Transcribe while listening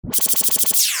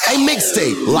A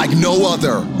mixtape like no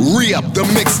other. Re-up the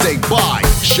mixtape by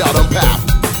Shout and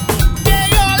Pap.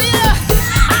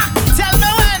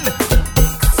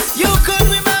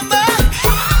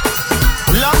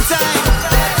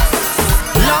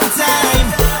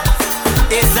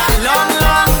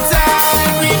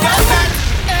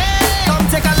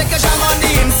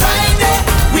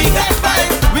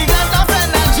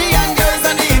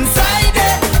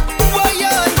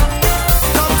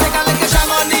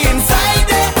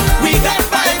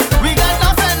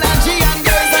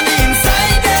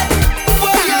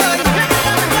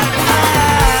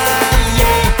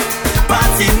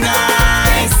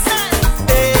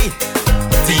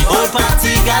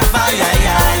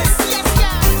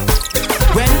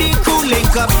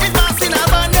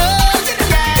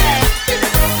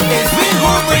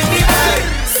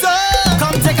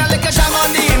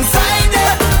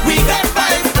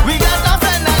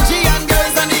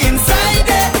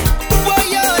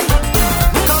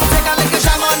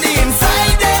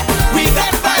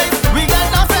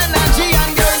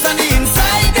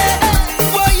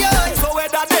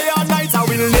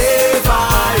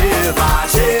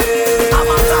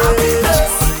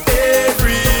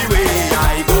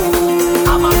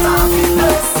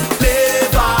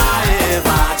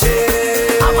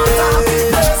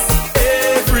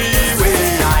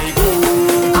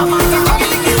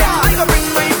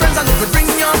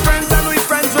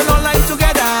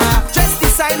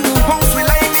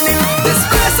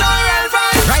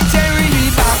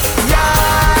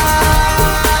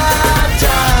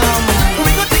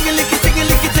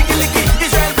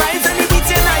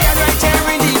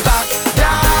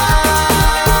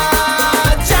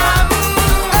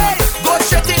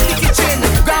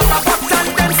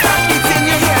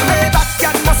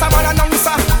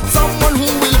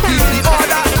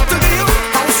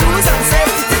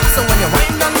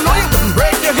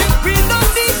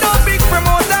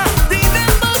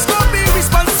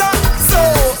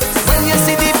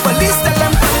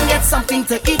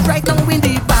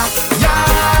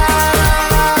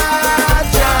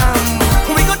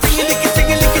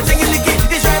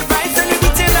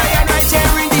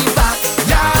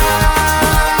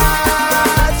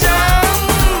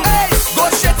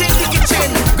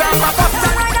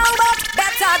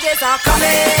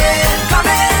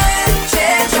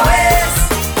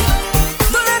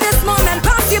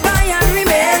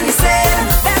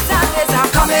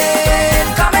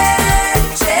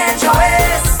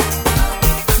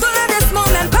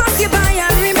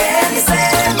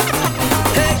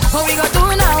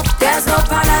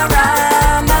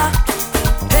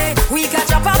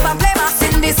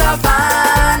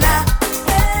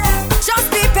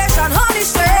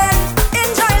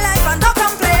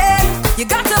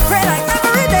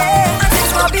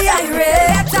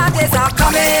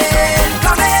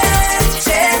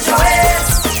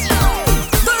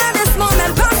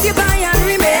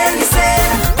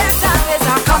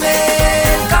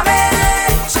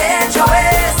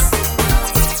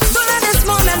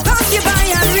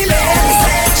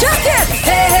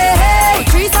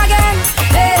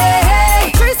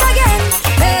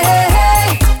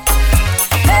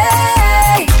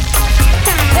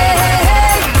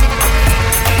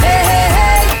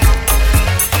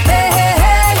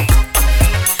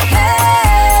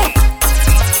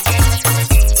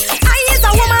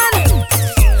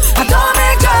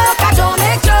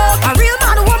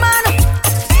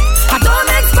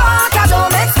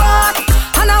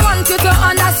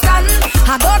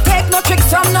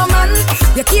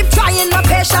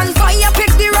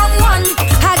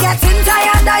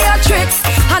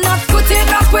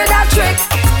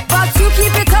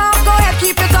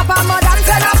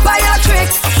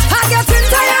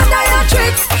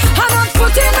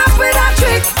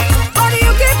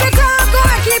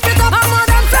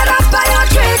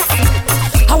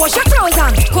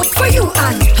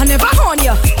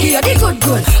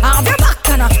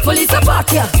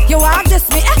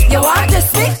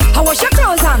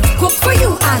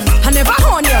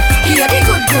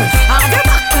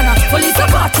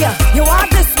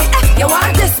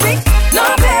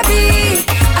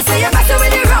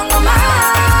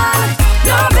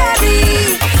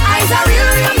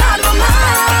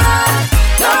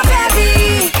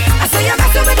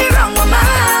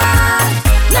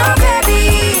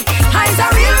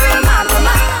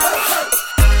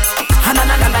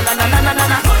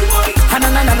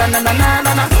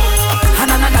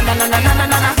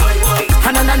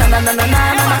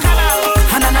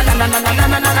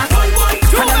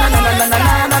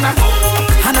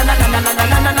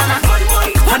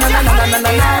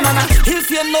 If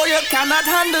you know you cannot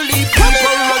handle it,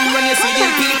 people run when you see the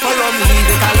people run. Leave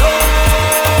it alone.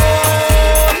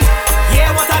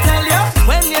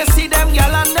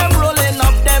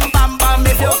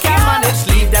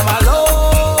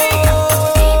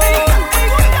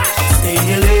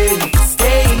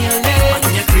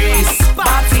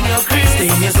 Stay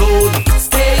in your zone,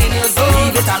 stay in your zone.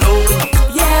 Leave it alone,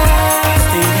 yeah.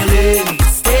 Stay in your lane,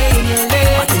 stay in your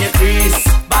lane. Back in your crease,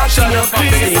 back in your crease.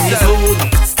 Stay in your zone,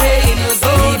 stay in your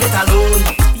zone. Leave it alone,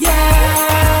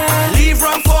 yeah. Leave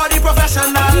rum for the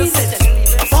professionals,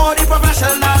 for the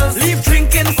professionals. Leave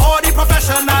drinking for the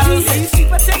professionals,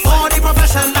 for the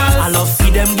professionals. I love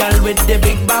see them girl with the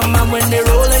big bam and when they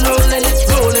rolling it, rolling it.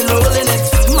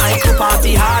 Micro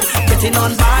party hard, getting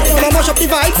on bad. Wanna mash up the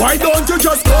vibe? Why don't you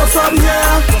just go from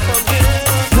here?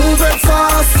 Move it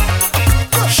fast,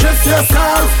 shift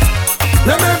yourself.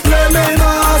 Let me play me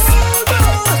mass.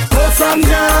 Go from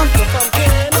here,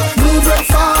 move it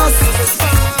fast,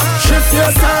 shift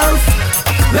yourself.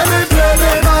 Let me play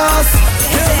me mass.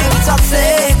 They say we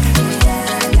toxic,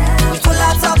 full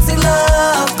of toxic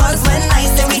love. Cause when I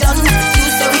say we done, you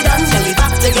say we done, then we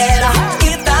back together.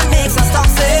 If that makes us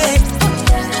toxic,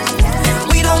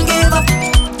 we don't give up.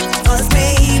 Cause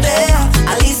baby,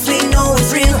 at least we know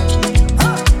it's real.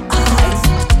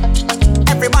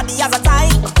 Everybody has a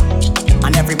type,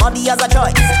 and everybody has a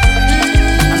choice.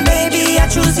 And baby, I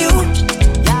choose you,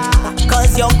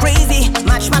 cause you're crazy,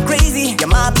 match my crazy. You're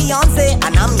my Beyonce,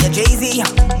 and I'm your Jay-Z.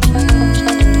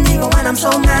 Even when I'm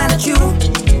so mad at you, 1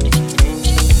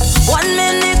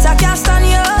 minute I can't stand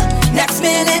you, next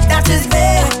minute that is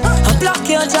fair. I block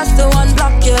you just to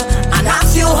unblock you, and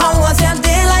ask you how was your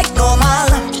day like normal.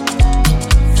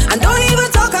 And don't even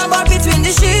talk about between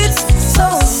the sheets. So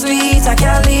sweet, I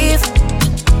can't leave.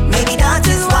 Maybe that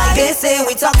is why they say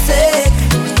we toxic,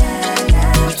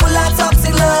 full of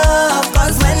toxic love.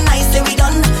 Cause when I say we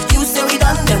done, you say we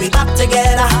done, then we back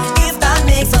together. If that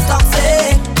makes us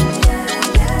toxic,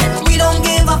 we don't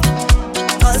give up.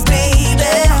 Cause baby,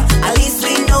 at least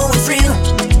we know it's real.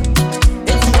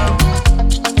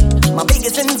 My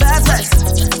biggest investment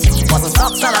wasn't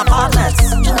stocks and apartments.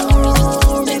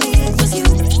 No, baby, it was you.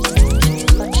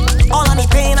 All of the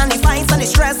pain and the fights and the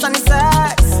stress and the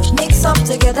sex mix up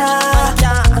together,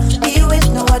 be with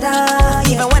no other.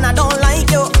 Even when I don't like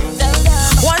you, 1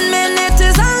 minute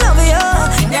is I love you,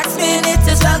 next minute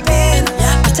is I pain.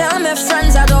 I tell my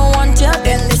friends I don't want you,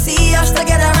 then they see us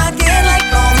together again like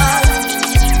normal.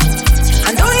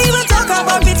 And don't even talk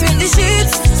about between the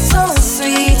sheets. So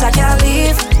sweet, I can't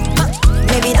leave.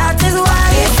 Maybe that is why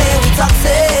they say we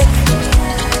toxic,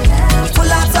 full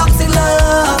of toxic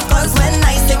love. Cause when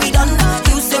I say we done,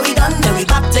 you say we done, then we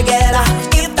back together.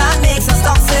 If that makes us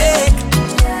toxic,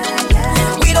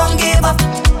 we don't give up.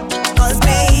 Cause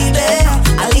baby,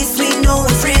 at least we know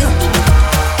it's real.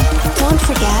 Don't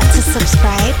forget to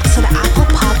subscribe to the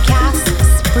Apple Podcasts,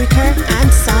 Spreaker, and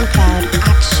SoundCloud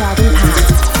at Sheldon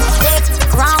Pass.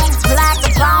 Grown, black,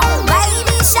 brown,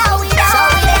 baby, show it out.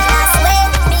 Show it out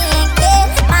with me,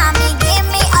 yeah. Mommy, give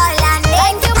me all I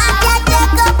need. I can't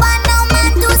take up on no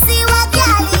man to see what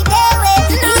y'all do with.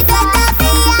 He said that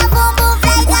we are boom boom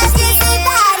like a sticky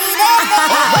body, baby.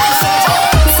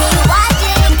 See you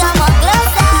watching, come on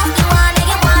closer. You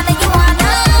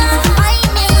wanna. Find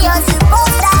me, you're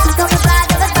superstar. Come on, bad.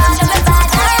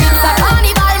 It's a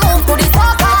carnival, move to the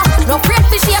soca. No break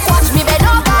the shape, watch me bend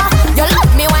over. You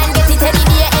love me when get it any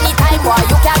day, anytime, boy.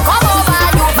 You can come over,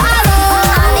 you follow.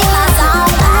 I'm in my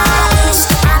zone,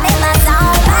 I'm in my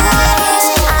zone,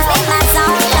 I'm in my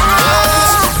zone.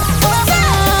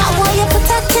 I want you to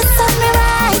touch kiss on me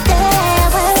right there,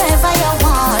 wherever you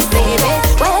want, baby,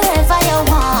 wherever you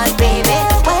want, baby,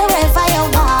 wherever you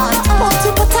want. Want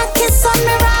you to touch kiss on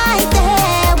me right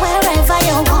there, wherever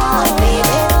you want,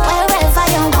 baby, wherever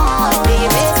you want,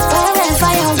 baby,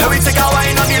 wherever you want. Let me take a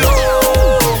wine on the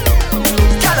low.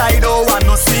 Girl, I don't want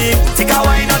no sleep. Take a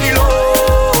wine on the low.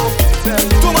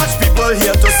 Too much people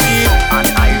here to see, and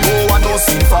I don't want no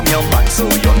scene from your man, so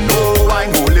you know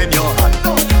I'm holding your hand.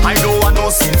 I don't want no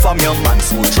scene from your man,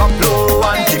 so drop low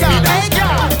and give me that.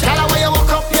 Girl, where you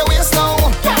walk up your waist now?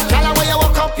 Girl, where you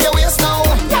walk up your waist now?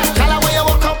 Girl, where you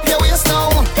walk up your waist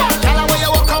now? Girl, where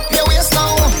you walk up your waist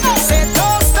now? Say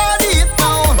don't start it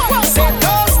now. Say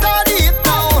don't start it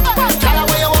now. Girl,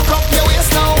 where you walk up your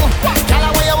waist now? Girl,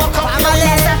 where you walk up your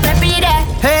waist now?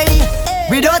 Hey,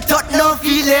 we don't touch no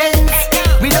feelings.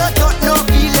 We don't touch no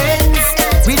feelings.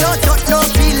 We don't touch no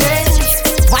feelings.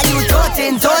 Why you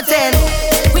touching?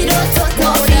 We don't touch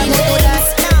no feelings.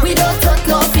 We don't touch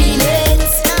no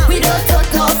feelings. We don't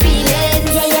touch no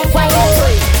feelings. Yeah, why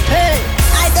you? Hey,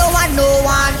 I don't want no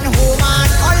one woman.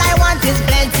 All I want is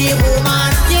plenty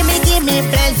woman. Give me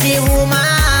plenty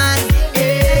woman.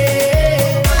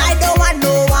 Yeah. I don't want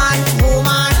no one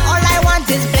woman. All I want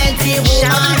is plenty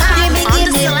woman. Give me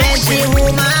plenty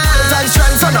woman.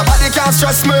 Attention, so nobody can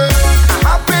stress me.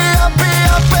 Happy, happy,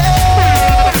 happy.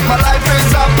 My life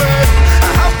is happy.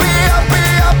 Happy, happy,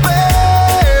 happy.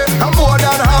 I'm more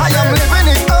than happy. I am living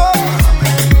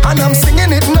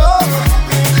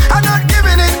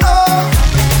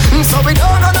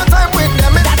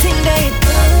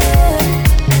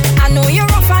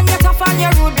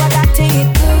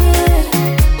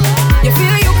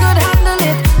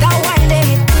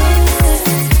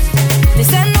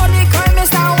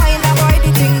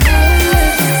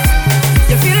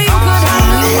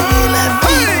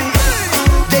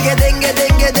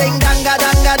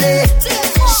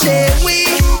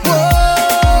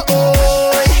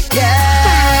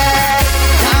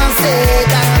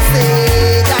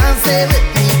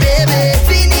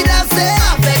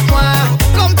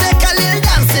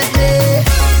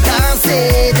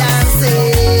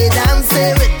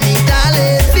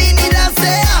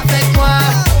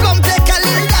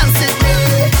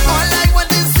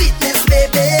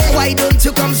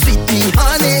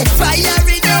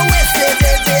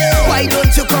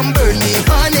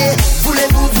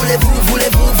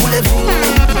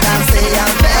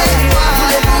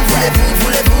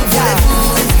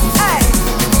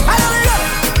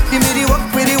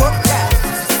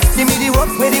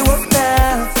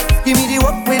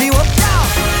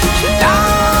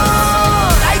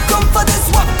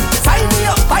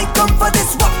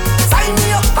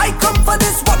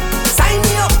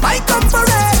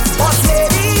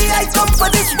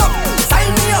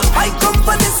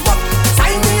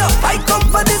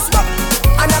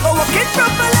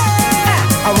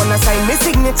me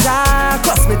signature,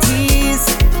 cross my T's,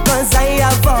 cause I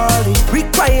have all the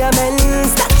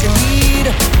requirements that you need.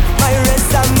 My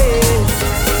resume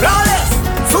flawless,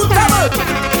 suitable,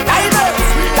 diverse,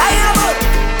 reliable.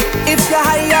 If you're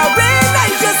hiring, I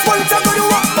just want to go to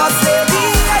work. Boss lady,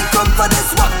 I come for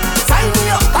this work. Sign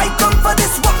me up, I come for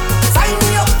this work. Sign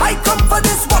me up, I come for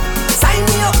this work. Sign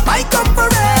me up, I come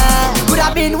for it. Could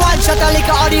have been one shot of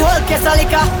liquor or the whole case of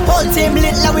liquor. Whole team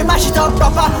lit, now we mash it up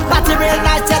proper. Party real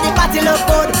nice, yeah, the party look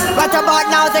good. Right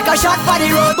about now, take a shot for the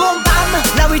road. Boom bam,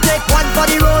 now we take one for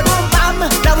the road. Boom bam,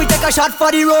 now we take a shot for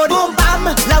the road. Boom bam,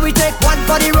 now we take one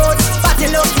for the road.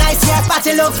 Party look nice, yeah,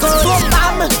 party look good. Boom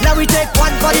bam, now we take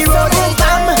one for the road. Boom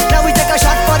bam, now we take a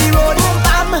shot for the road. Boom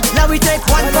bam, now we take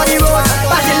one for the road.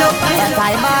 Party look nice. One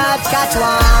time catch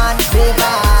one,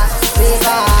 flavor,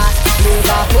 flavor,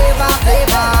 flavor, flavor,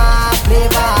 flavor,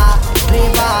 flavor,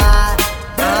 flavor.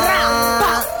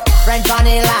 French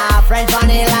vanilla, French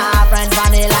vanilla, French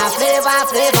vanilla, flavor,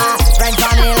 flavor. French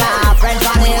vanilla, French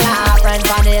vanilla, French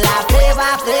vanilla,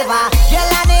 flavor, flavor.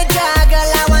 Girl, I need ya,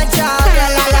 girl, I want ya,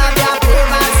 girl, I love ya,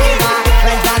 flavor, flavor.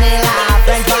 French vanilla,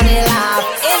 French vanilla.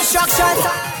 Instructions.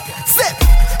 Sit.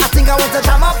 I think I want to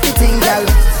jam up the thing, girl,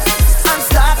 and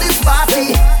start this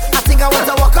party. I think I want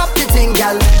to walk up the thing,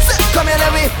 girl. Sit. Come here,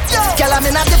 let me. Girl, I'm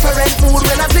in a different mood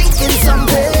when I'm drinking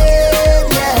something.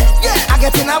 Yeah. I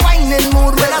get in a whining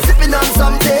mood when I'm sipping on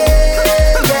something.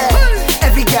 Yeah.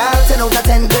 Every girl, 10 out of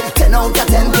 10, 10 out of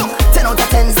 10, 10 out of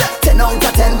 10, 10 out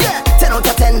of 10, 10 out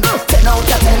of 10, 10 out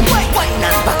of 10. Wine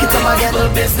and back it up again. People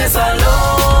business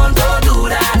alone, don't do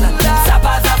that.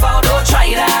 Zappa, zappa, don't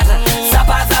try that.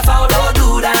 Zappa, zappa, don't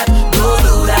do that. Don't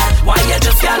do that. Why you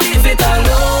just can't leave it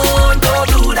alone? Don't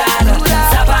do that.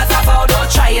 Zappa, zappa, don't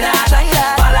try that.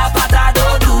 Pala pata,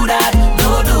 don't do that.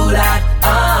 Don't do that.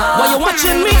 What you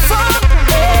watching me for?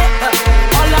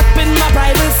 All up in my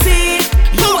privacy.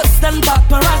 You worse than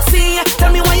paparazzi.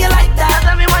 Tell me why you like that.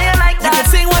 Tell me why you like that. You can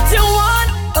say what you want.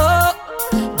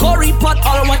 Go report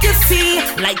all what you see.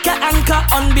 Like an anchor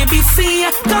on BBC.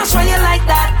 Gosh, why you like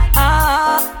that?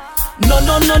 No,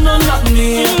 not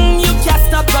me. You can't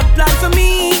stop that plan for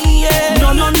me. Yeah.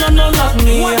 No, not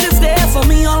me. What is there for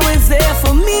me, always there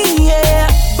for me. Yeah.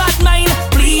 Bad mind,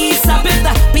 please stop it.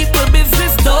 People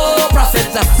business, no profit.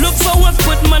 Look forward,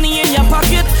 put money in your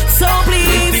pocket. So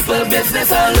please, people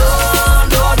business alone,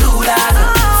 don't do that.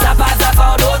 Zappa,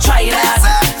 zappa, don't try that.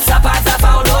 Zappa,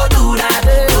 zappa, don't do that.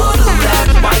 Don't do that.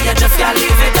 Why you just can't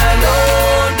leave it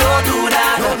alone? Don't do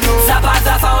that. Zappa,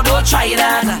 zappa, don't try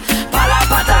that. Pala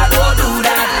pata, don't do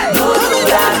that. Don't do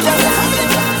that.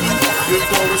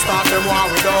 Before we start them,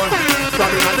 what we done?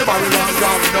 Grabbing at the barrel and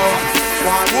draw we done.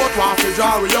 One vote, one for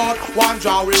draw we out. One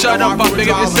draw we out. Shut up,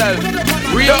 big up yourself.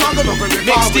 Real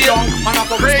mixed deal.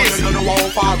 Crazy. You know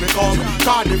how far we come.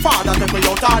 Cause the father take me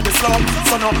out of the slum.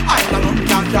 So no island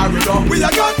can't carry on. We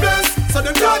are God blessed, so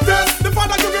them God blessed. The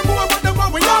father give me more, but them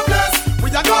one we are blessed. We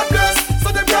are God blessed,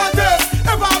 so them God blessed.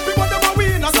 Ever happy, but them one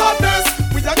we in a sadness.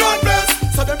 We are God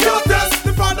blessed, so them God blessed.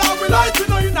 The father we light, we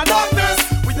know in a darkness.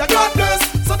 We are God blessed,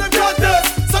 so them God blessed.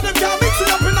 So them can't mix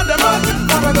it up in a them heart.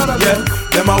 Yeah,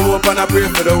 them a hope and a pray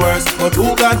for the worst. But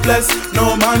who God bless,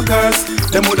 no man curse.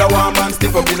 Them woulda want man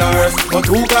stiff up in a hearse. But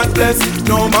who God bless,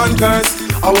 no man curse.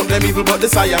 I hope them evil but the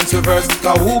science reverse.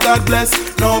 Cause who God bless,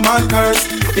 no man curse.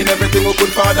 In everything we put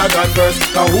Father God first.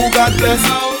 Cause who God bless.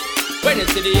 When you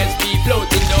see the SP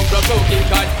floating down provoking,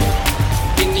 God,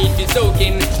 you need to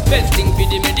soaking. Best thing for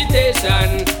the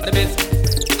meditation. The best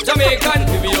Jamaican,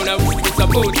 we be on a with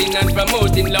supporting and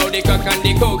promoting. Loud the cock and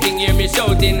the coking, hear me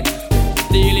shouting.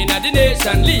 Dealing at the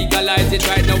nation, legalize it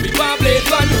right now, we want play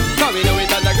fun. Cause we know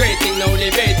it as a great thing, now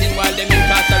debating. While them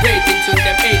incarcerating, to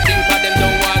them hating. Cause them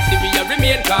don't want to see we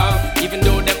remain calm. Even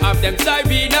though them have them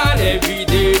siren on every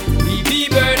day. We be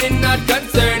burning, not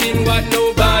concerning what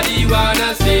nobody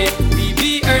wanna say. We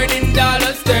be earning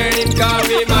dollars, turning. Cause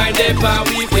we mind it how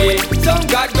we pay. Some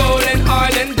got gold and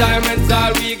oil and diamonds,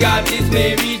 all we got is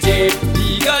Mary J.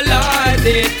 Legalize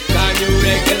it, can you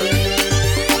reckon?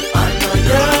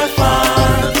 You're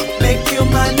fun, make you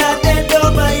man not end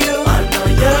over you. I know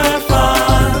you're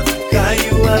fun, cause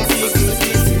you are big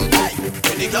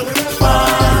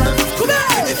fun.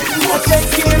 I'll take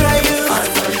care of you. I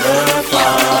know you're fun,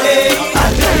 I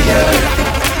know you're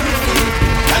fun.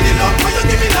 And the love when you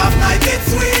give me last night, it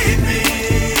sweet me.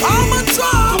 I'm a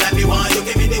drop. So everyone you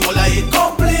give me the whole of it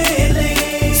completely.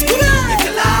 If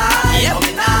you lie, yeah.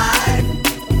 Come night.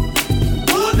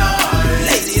 Good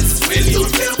night. Ladies, will you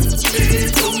feel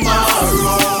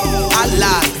tomorrow?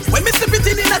 Allah, when me slip it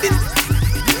in a din.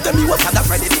 Tell me what's under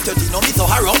Friday the 13th, no me so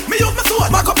harrow. Me use my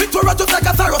sword, back up it to just like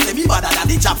a sorrow. Say me better than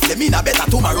the job, say me na better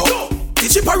tomorrow. This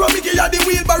chipper, me give ya the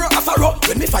wheelbarrow afaro.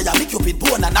 When me fire, me cupid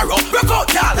bone and arrow. Rock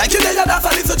out, girl, like you there, you dance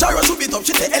a little gyro. Shoot it up,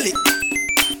 she say Ellie.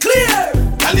 Clear.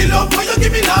 Girl, the love when you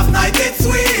give me last night, it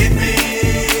sweet me.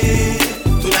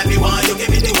 Tonight me want you give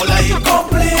me the whole of it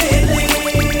completely.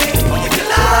 If you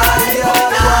like,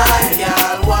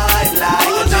 girl, wine like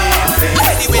a gypsy.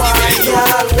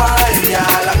 Wine,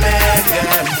 girl, I make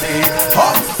them sing.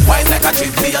 Wine like a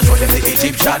gypsy and show them the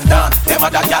Egyptian dance. Them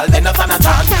other girl, they not stand a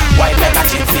chance. Wine like a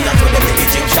gypsy and show them the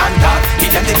Egyptian dance. Give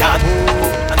them the dance.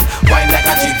 Wine like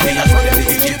a gypsy and show them the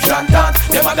Egyptian dance.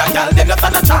 Them other girl, they not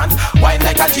stand a chance. Wine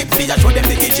like a gypsy and show them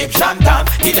the Egyptian dance.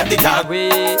 Give them the dance.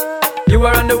 You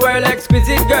are on the world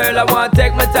exquisite girl. I want to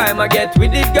take my time, I get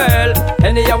with it girl.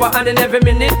 Any hour and in every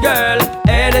minute girl.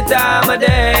 Any time of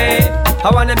day. I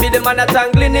wanna be the man that's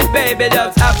angling it, baby.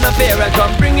 Just have no fear and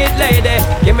come bring it, lady.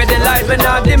 Give me the light when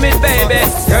I dim it, baby.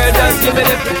 Girl, just give me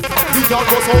the. The girl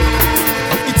goes out,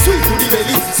 it's sweet to the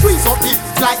belly. Squeeze up it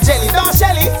like jelly, don't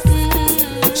Shelly.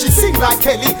 She sing like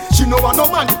Kelly. She know I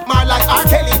no man, man like R.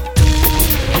 Kelly.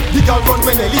 The girl run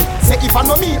when Ellie. Say if I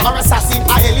know me or assassin,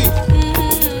 I Ellie.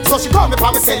 So she call me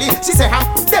Pamicelli. She say I'm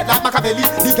dead like Machiavelli.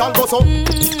 The girl goes up,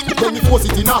 then me force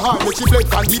it in her heart. Make she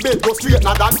flex and the bed go straight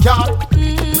like that car.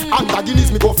 And the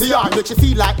Guinness me go for her. Make she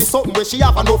feel like it's something where she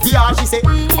have no fear. She say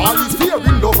all is fear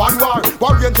in love and war.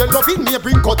 Warrior angel love in me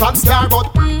bring cut and scar.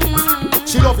 But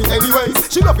she love it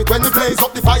anyways. She love it when we blaze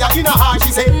up the fire in her heart.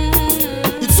 She say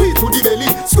it's sweet to the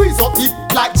belly. Squeeze up it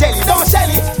like jelly, don't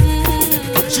Shelly.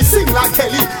 She sing like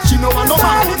Kelly. She know I know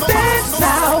now.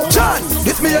 John,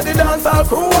 this me and the dance all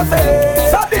crew say.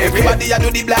 Everybody a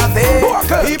do the blase.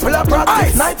 People a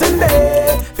practice night and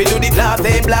day. Fi do the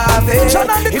blase. John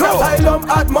and the crew. In asylum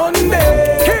at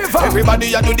Monday.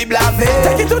 Everybody a do the blase.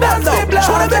 Take it to dance now.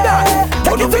 Show them the dance.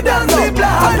 Take it to dance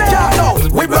now.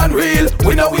 We run real.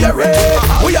 We know we are real.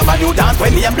 We have a new dance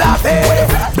when we am blase.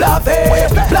 Blase play.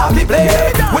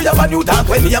 We have a new dance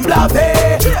when we am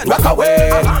blase. Rock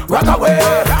away. Rock away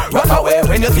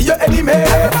when you see your enemy.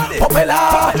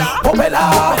 Popela,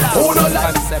 who no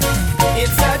like?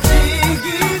 It's a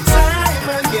jiggy time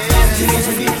again.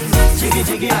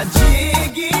 Jiggy, a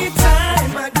jiggy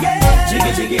time again.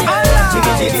 Jiggy,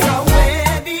 it's a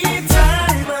wedding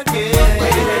time again.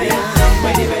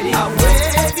 Ready, a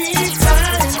wedding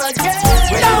time again.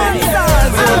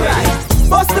 Alright,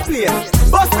 bust the place.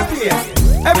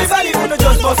 Everybody wanna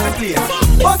just bust the place.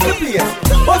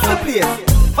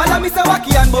 Follow Mr.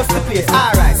 Wacky and bust the place.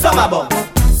 Alright, summer bombs.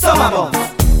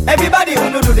 Everybody who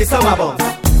know do the summer bombs.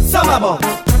 Follow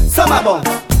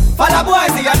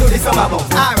boys here and do the summer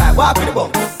bombs. Alright, walk with the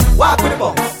bombs.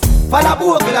 Follow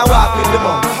boys and walk with the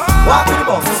bombs. Watch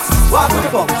boys here walk with the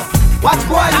bombs.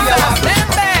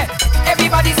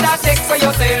 Everybody start take for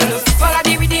yourself. Follow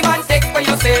the rhythm and take for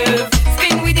yourself.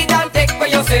 Spin with it and take for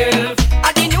yourself.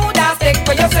 And the new dance take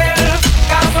for yourself.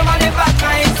 Cause some of them bad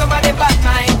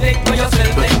mind, take for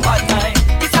yourself, take bad mind.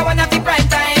 This a one of the bright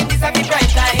time, take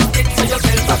for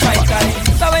yourself a bright time.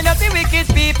 So when you see wicked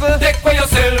people, take for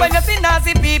yourself. When you see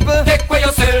nasty people, take for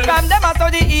yourself. From them out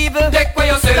of the evil, take for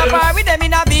yourself. So far with them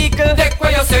in a vehicle, take for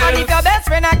yourself. And if your best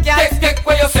friend a cat, take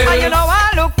for yourself. And you know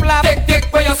I look flap, take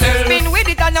for yourself. Spin with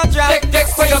it and you drop, take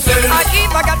for yourself. And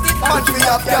if I got it, man fi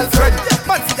have girlfriend,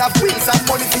 man fi have wheels and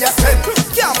money fi a spend.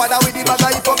 Can't bother with the bag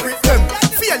of hypocrite them.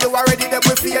 Feel you already, them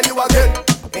will feel you again.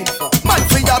 Man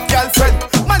fi have girlfriend,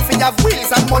 man fi have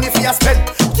wheels and money fi a spend.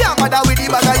 Can't bother with the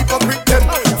bag of hypocrite them.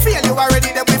 Feel you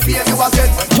already, them will feel you again.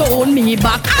 Hold me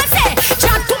back. I say,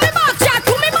 chat to me back. And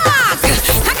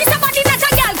this somebody that a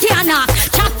girl can knock.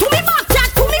 Chat to me back.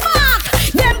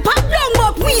 Them pop long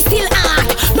but we still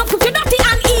act. No put your dirty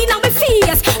hand in our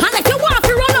face. And let you walk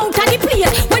you run out of the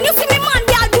place. When you see me man,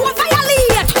 girl, don't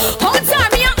violate. Hold on,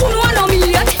 me and uno and me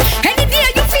yet. Any day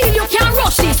you feel you can't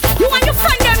rush this. You and your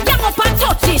friend them gang up and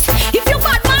touch this. If you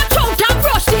bad man out and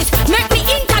brush this, make me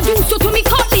introduce you to me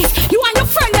cutlass. You and your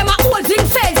friend them are holding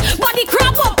fence. Body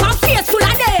crab up and face full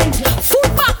of dent. Foot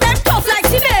back them tough like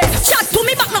cement. Chat to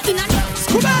me back nothing and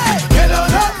Get on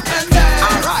up and down.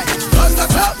 Alright, on the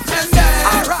top and down.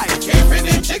 Alright, keeping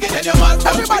it chicken in your mouth.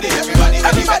 Everybody and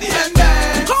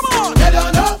down. Come on, get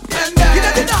on up and down.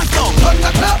 Get it down, go. On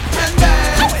the top and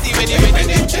down. Ready,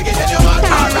 chicken in your mouth.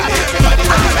 Alright, everybody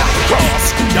and down.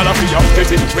 Y'all a free up, set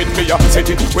it, when me up, set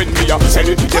it, when me up, set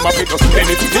it. Them a fit us, then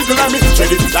it, little and me,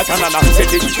 set it, like an anna,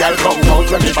 set it. Y'all come out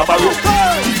when me baba room.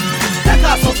 Take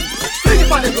us up, bring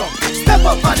it on the ground. Step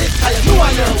up on it, and you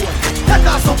and your own. Take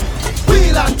us up,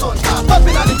 wheel and turn, pop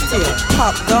in on the tail.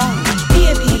 Pop down.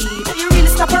 Baby, you really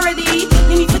stop already?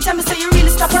 You need to tell me so you really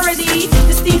stop already.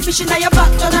 The steam fish in your back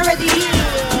done already.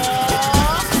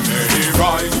 Many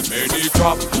rise, many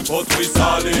drop, but we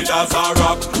solid as a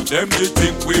rock. Them they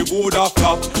think we woulda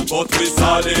flop, but we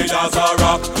solid as a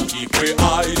rock. Keep we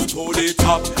eyes to the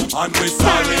top, and we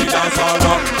solid as a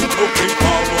rock. Looking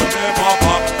forward, never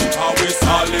pop, and we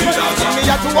solid as a rock. Me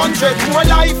at 200, more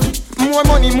life, more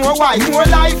money, more wife, more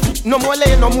life. No more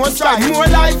lane, no more strife, more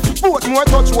life. Boat, more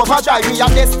touch, overdrive. Me a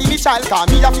destiny child, cause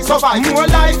me have to survive. More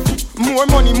life, more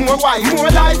money, more wife, more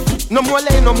life. No more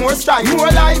lane, no more strife,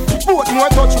 more life. Boat, more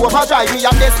touch, overdrive. Me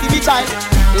a destiny child.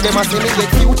 Them a say me get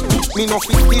cute. Me no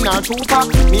 15 or 2-pack.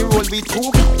 Me roll with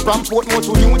 2 from Portmore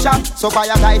to New Jack. So buy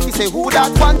a guy if he say who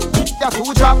that one, that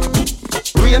 2 drop.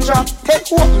 Ranger, head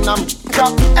open and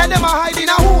drop. And them a hide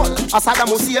in a hole. As Saddam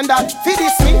Hussein that. Feed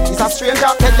this me, is a stranger.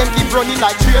 Tell them keep running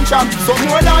like train trap. So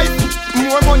more life,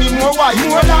 more money, more wife,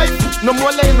 more life. No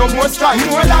more lane, no more strife,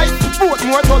 more life. Boat,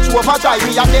 more touch, overdrive.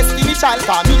 Me a destiny child,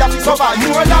 cause me have to survive.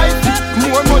 More life,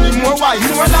 more money, more wife,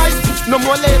 more life. No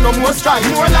more lane, no more strife,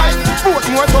 more life. Boat,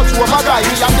 more touch, overdrive.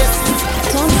 Me a destiny.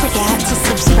 Don't forget to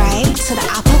subscribe to the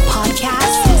Apple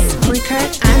Podcasts, Spreaker,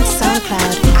 and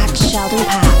SoundCloud at Sheldon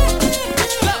Pack.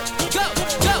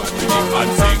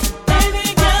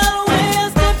 Baby girl, we're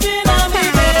stepping on me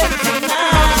bed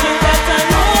tonight. You better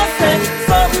know say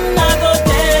something I go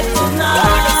dead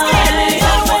tonight.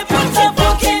 And we put a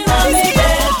fucking on me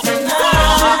bed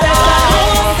tonight. You better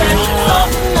know say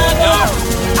something I go.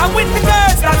 I'm with the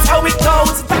girls, that's how it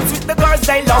goes. That's with the girls,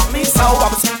 they love me so.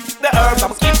 I'm the herbs,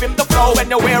 I'm keeping the flow.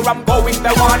 Anywhere I'm going,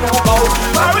 they want to go.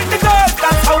 I'm with the girls,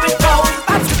 that's how it goes.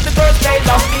 That's with the girls, they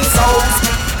love me so.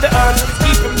 The herbs,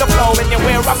 keeping the flow.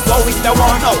 Anywhere I'm going, they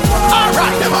want to go.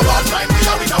 Alright, them a bad mind, we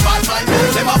are in a bad mind.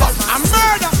 Them a bad mind, I'm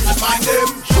murder. Find them,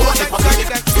 show them for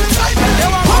them.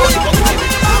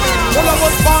 Well, I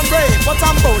was born brave, but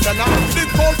I'm bolder now. Big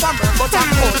bold family, but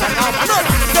I'm older now. I'm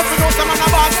murder. Just to know some man a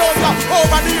bad soldier.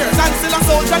 Over the years, I'm still a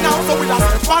soldier now. So we a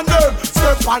step on them,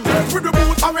 step on them. With the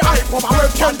boots and we hype up and we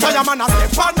can't tell your man a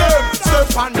step on them,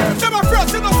 step on them. Them a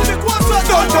first, you know, see the quotes.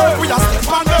 Don't know, we a step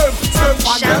on them, step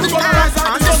on them. Sheldon Pack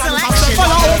on the selection.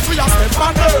 Follow us, we a step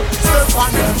on them, step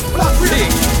on them. Black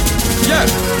wheel. Yeah,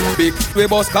 big we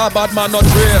boss car bad man not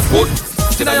race. Put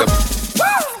in your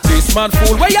this man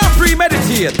fool where you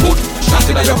premeditate. Put shot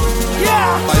in your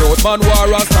my old man war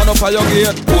and stand up for your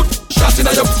gate. Put shot in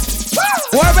your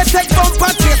whoever take from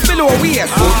patches below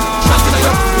waist. Put shot in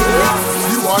your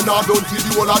You are not done till the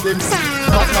whole of them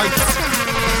not like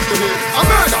a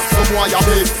murder, someone you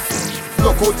beg.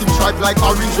 Look out him stripe like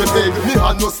orange red egg. Me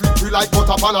hand no slippery like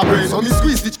butter pan a bread. So me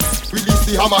squeeze the release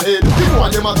the hammerhead. Me know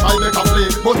them a try make a play,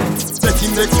 but set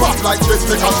him next back like chest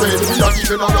make a trade. We are the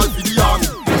general for the army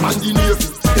and the navy.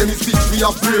 Them is bitch we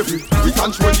have bravery. We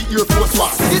control the Air Force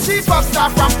One. The chief of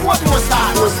staff from Portmore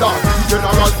Star. First star, the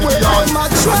general for the army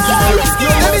and the navy.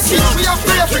 Them is bitch we have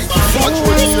bravery. Control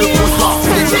the Air Force One.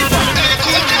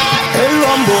 Hey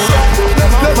Rambo,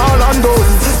 them all and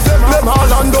done. Them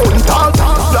all and done. Talk,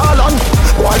 darling.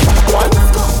 What?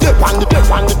 They pan the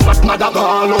mother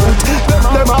ball out.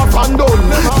 Them all and done.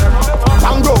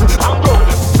 Bang down.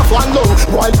 One down.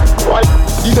 Why?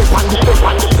 The pan.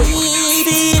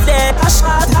 Be there,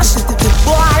 dash it.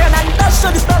 Boy, and dash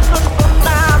it.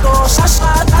 Now go,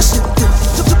 dash it.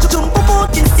 Jump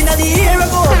up in the air,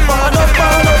 go. Pan up.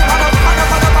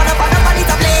 It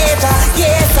a later.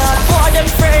 Yes, boy, them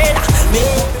afraid me.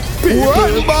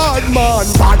 One bad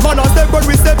man on step when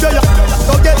we step there.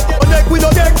 Don't get connect, we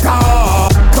don't get car.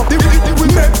 Come we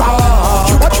make car.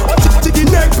 Chicken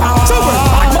neck car. So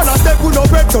bad man on step, we no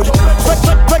break so.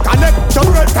 Break a neck, to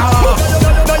red car.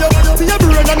 Now you see your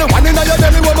brain and the one in your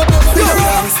belly woman.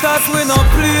 Stars we no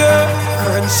play,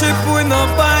 friendship we no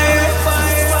buy.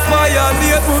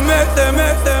 Violate we make them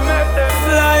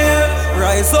fly.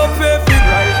 Rise up every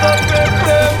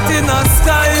in the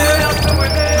sky.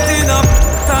 In a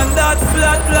stand that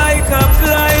flat like a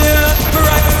flyer.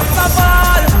 Right a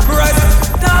ball, right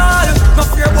tall. No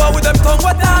fear boy with them tongue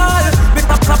with all. Make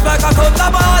my clap like a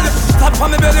thunderball. Tap on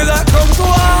me belly like come to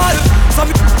all. Some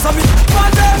me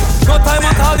pan them. No time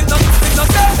at all, it no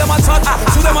dead. Them a chat,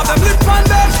 shoot them up them lip pan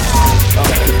them.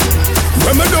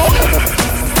 When me do,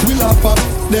 we laugh at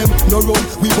them, no run,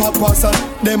 we walk past at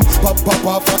them. Pop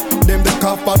them the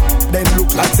cough at them.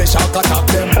 Look like say shark attack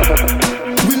them.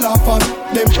 We laugh at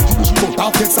them, put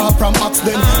our face off from axe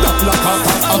them. That black heart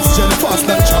and oxygen fast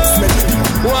than chops men.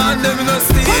 Want them no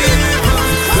steal,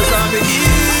 cause I'm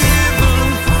evil.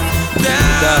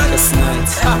 Darkest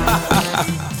night.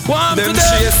 Want them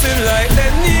chasing like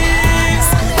their knees.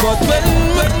 But when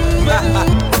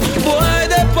boy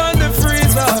they on the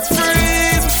freezer,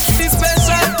 freeze. The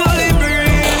special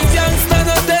delivery, youngster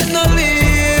no dead no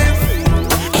leave.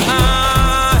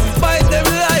 Bite them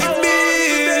like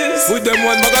bees. With them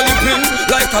one magali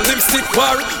like a lipstick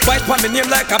war. White on me name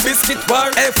like a biscuit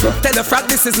war. Hey, tell the frat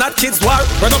this is not kids war.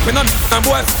 Run up in a and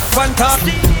boy,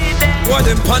 fantastic. Boy,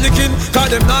 them panicking,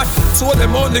 cause them not. So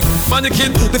them only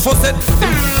mannequin. The first set,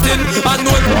 them in. And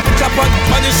no clap on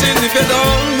punishing. If you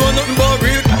don't know nothing about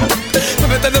real, let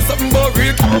me tell you something about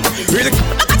real. Really,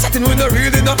 I'm chatting with no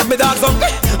really not me dogs on.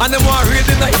 And them want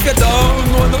really not. If you don't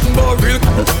know nothing about real,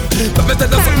 let me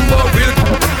tell you something about real.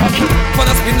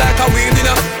 Wanna spin like a wheel, you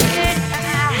know.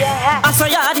 I saw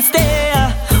you stay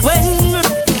when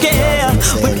yeah.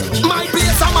 My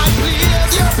place and my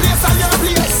place, your place and your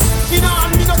place. You know,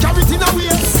 and me no carry it in a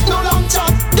waist. No long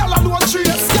chat, y'all alone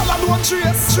trace, y'all alone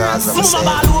trace. Mama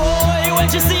bad boy, when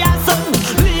she see her son,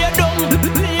 lay down.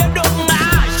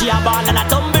 She a ball and a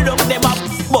tumble down them up,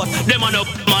 but them a no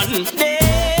man.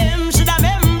 Them should have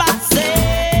remember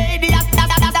say the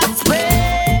that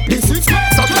spray. This is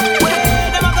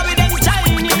where them a go with them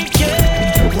Chinese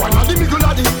kids. one of the middle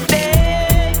of the spray.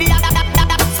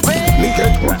 me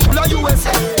get la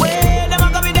USA. Where them a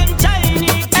go with them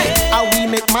Chinese kids. How we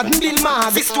make Madden Bill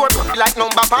Mars. This store like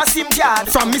number for SIM card.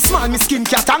 From me small, me skin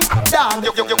cat and dog.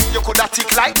 You coulda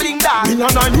tick like bling dog. Me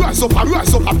and I rise up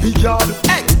a big yard.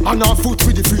 Hey, and our foot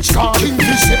with the fridge car.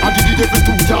 Kingfish, I did the devil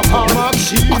to your palm.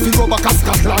 I feel go back a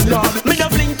Scotland yard. Me no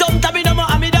fling tongue, me no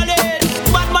more, me no dead.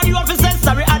 Bad man, you have to say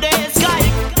sorry a day sky.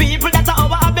 People that are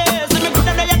over a base, me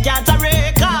coulda know you can't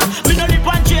rake. Me no lip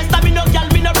and chase, me no girl,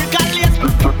 me no recalculate.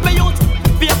 Me youth,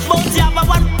 fake bounce, you have a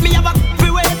one, me have a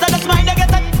free way, so that's mine, I get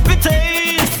that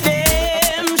taste.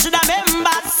 Them should have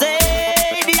remember say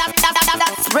the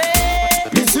that spray.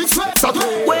 This is where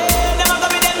where them a go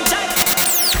with them child.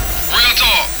 Real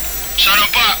talk. Shut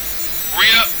up, Pop.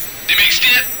 Real. The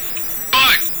mixtape.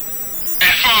 Bud.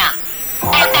 FR.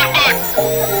 Bud.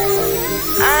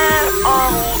 I'm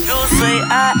all who you say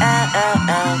I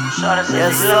am.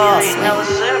 Yes, sir. Never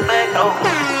sit back, no.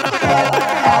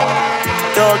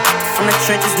 Thug from the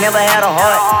trenches, never had a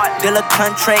heart. Dealer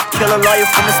contract, killer lawyer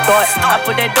from the start. I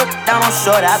put that dope down on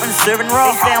short, I've been serving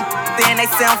raw. They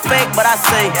sound fake, but I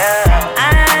say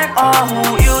I'm all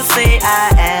who you say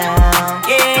I am.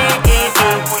 Yeah.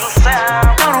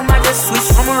 No, I just switch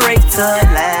from a rave to a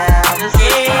lounge.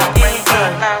 Yeah.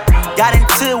 Got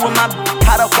into it with my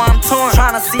caught up while I'm torn.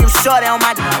 Tryna see him short on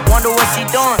my wonder what she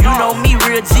doing. You know me,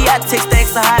 real G, I text the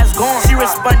extra how it's going. She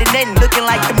responded, nothing, looking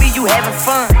like to me, you having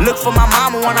fun. Look for my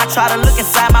mama when I try to look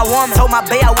inside my woman. Told my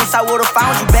bae I wish I would've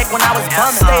found you back when I was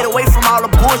bumming. Stayed away from all the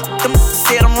bullshit, them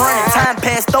said I'm running. Time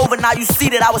passed over, now you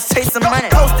see that I was chasing money.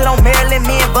 Posted on Maryland,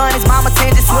 me and Bun, his mama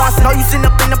 10 just once. Know you sitting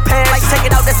up in the past, like check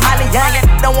it out, that's Miley Young.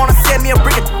 Don't wanna send me a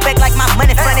brick back like my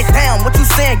money funny. Damn, what you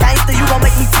saying, gangster, you gon'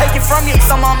 make me take it from you.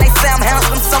 Some on they say I'm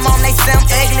handsome, some on they say I'm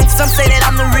ugly. Some say that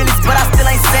I'm the realest, but I still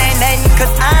ain't saying nothing.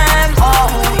 Cause I'm all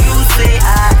who you say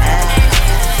I am.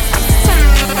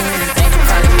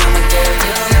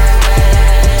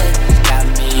 Got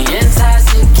me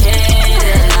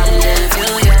intoxicated, I'll give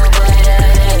you your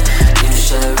way. You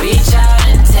should reach out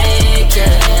and take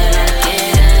it. I'm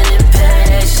getting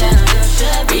impatient. You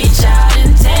should reach out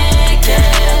and take it.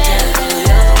 I'll give you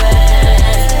your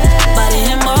way. Body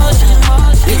in motion.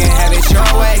 You can have it your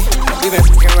way. We been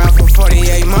f***ing around for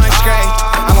 48 months straight.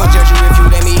 I won't judge you if you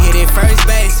let me hit it first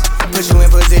base. Put you in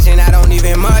position, I don't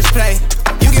even much play.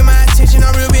 You get my attention,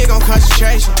 I'm real big on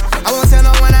concentration. I won't tell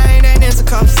no one I ain't that into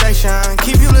conversation.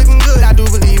 Keep you looking good, I do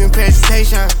believe in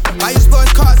presentation. Buy you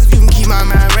sports cars if you can keep my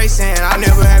mind racing. I'll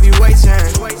never have you waiting.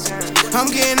 I'm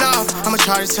getting off, I'ma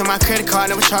charge it to my credit card,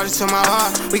 never charge it to my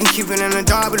heart. We can keep it in the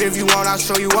dark, but if you want, I'll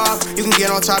show you off. You can get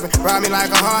on top and ride me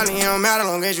like a Harley. It don't matter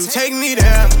long as you take me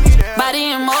there.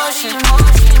 Body in motion.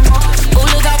 Ooh,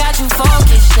 look, I got you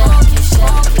focused, yeah.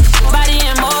 Body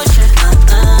in motion.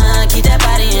 Keep that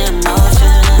body in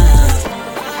motion.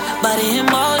 Body in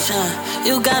motion.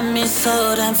 You got me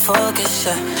so damn focused,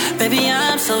 yeah. Baby,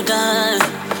 I'm so done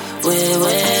with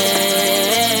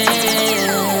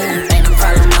ain't no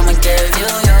problem, I'ma give you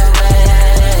your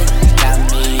way. Got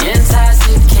me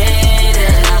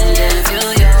intoxicated, I'll give you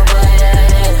your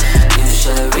way. You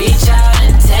should reach out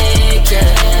and take it.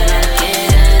 I'm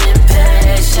getting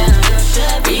impatient. You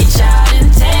should reach out and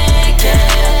take it.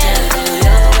 I'll give you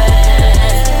your way.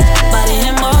 Body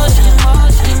in motion.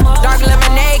 Dark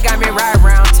lemonade got me right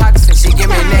around toxic. She give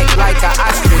me neck like a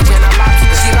ostrich and a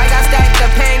lobster. She like I stack the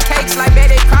pancakes like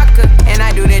Betty Crocker. And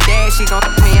I do the dance, she gon'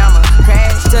 me, I'ma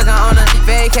crash. Took her on a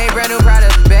vacay, brand new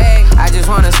product bag. I just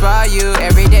wanna spoil you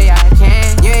every day I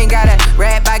can. You ain't gotta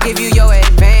rap, I give you your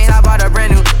advance. I bought a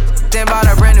brand new, then bought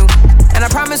a brand new. And I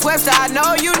promise Webster, I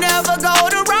know you never go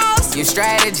to Ross. You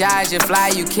strategize, you fly,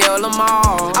 you kill them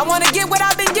all. I wanna get what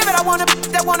I've been given. I wanna,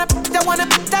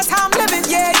 that's how I'm living.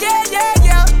 Yeah.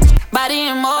 body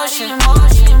in motion.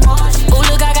 Ooh,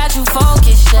 look, I got you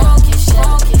focused, yeah.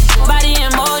 Body in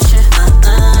motion.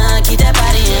 Keep that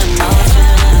body in motion.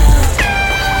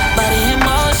 Body in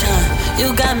motion.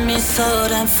 You got me so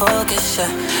damn focused, yeah.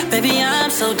 Baby,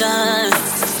 I'm so done.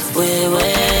 Wait.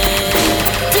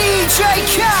 DJ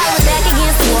Khaled. Back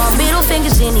against the wall, middle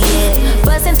fingers in the air.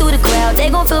 Busting through the crowd,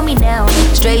 they gon' feel me now.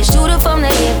 Straight shooter from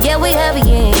the hip, yeah, we heavy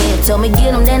in here. Told me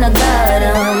get them, then I got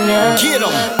them, yeah. Get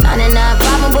them. 99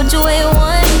 problem, but you ain't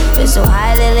one. Been so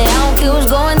high lately, I don't care what's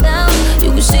going down.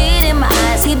 You can see it in my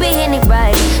eyes, he been hitting it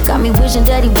right. Got me wishing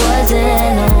that he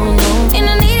wasn't, no. And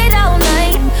I need it all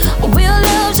night. Real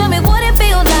love, show me what it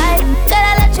feels like. That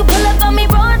I let you pull up on me,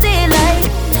 broad daylight.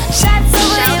 Shots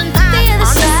over here, the other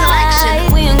side.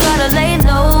 We ain't gotta lay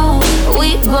low,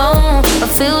 we grown. A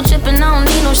field tripping, I don't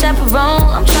need no chaperone.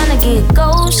 I'm tryna get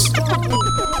ghost.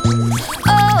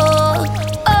 Oh.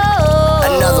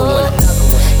 Another one.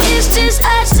 It's just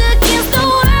us against the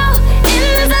world in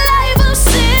this life of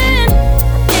sin.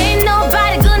 Ain't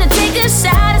nobody gonna take a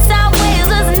shot. It's our ways,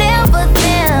 us never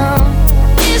them.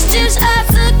 It's just us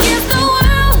against the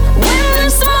world when the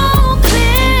smoke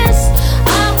clears.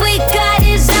 All we got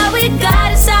is all we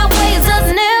got. It's our ways, us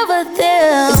never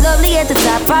them. It's lovely at the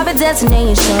top, private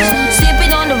destination.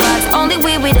 Sipping on the rocks, only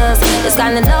we with us. It's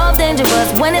kinda love dangerous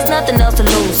when there's nothing else to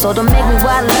lose. So don't make me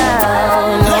wild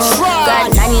out. That's right.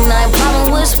 Got 99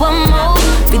 problem, wish one more.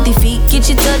 50 feet, get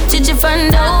your touch at your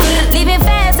front door. Leaving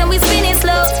fast and we spinning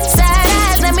slow. Side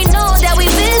eyes, let me know that we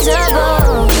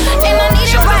visible. And I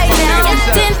need it right now.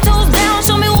 10 toes down,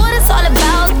 show me what it's all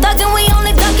about. Thuggin', we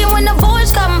only duckin' when the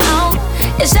boys come out.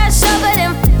 It's that shovin'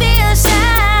 and feel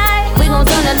shy. We gon'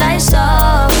 turn the lights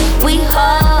off. We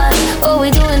hard. What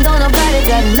we doing, don't nobody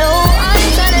got no. I'm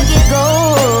just tryna get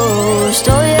ghost.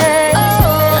 Oh yeah.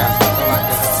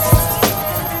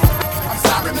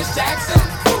 Miss Jackson,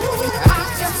 I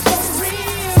am for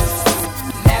real.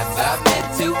 Never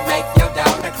meant to make your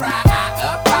daughter cry. I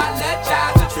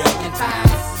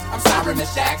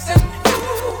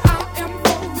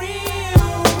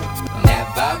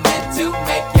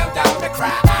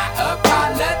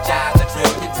apologize a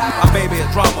trillion times. My baby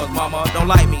is drama, mama, don't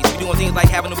like me. She doing things like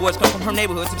having the boys come from her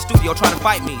neighborhood to the studio trying to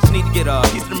fight me. She need to get a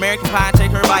piece of American pie and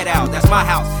take her bite out. That's my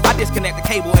house. I disconnect the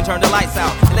cable and turn the lights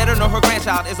out and let her know her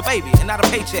grandchild is a baby and not a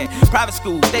paycheck. Private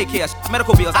school, daycare,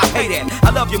 medical bills, I pay that. I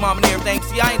love your mom and everything.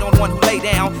 See, I ain't the only one who lay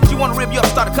down. She wanna rip you up,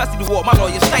 start a custody war. My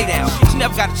lawyer, stay down. She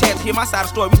never got a chance to hear my side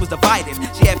of the story. We was divided.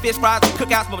 She had fish fries,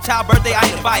 cookouts for my child's birthday. I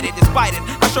ain't invited. Despite it,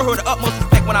 I show her the utmost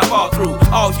respect when I fall through.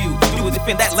 All you do is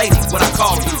defend that lady when I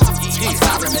call you. I'm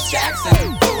sorry, Miss Jackson.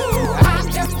 I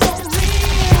am for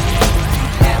real.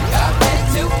 Never meant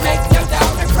to make your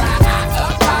daughter cry. I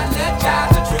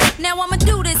apologize a trillion. Now I'ma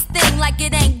do this thing like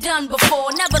it ain't done before.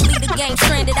 Never leave the game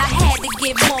stranded, I had to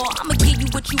give more. I'ma give you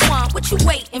what you want, what you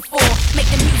waiting for. Make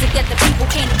the music that the people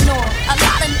can't ignore. A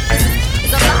lot of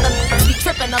niggas be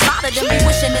tripping. A lot of them be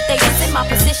wishing that they was in my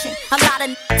position. A lot of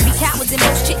niggas be cowards and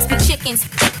most chicks be chickens.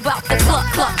 About the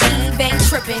cluck, Eve ain't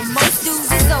tripping. Most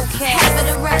dudes is okay, half of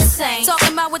the rest ain't.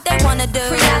 Talking about what they wanna do,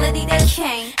 reality they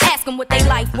can't. Ask them what they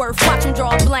life worth, watch them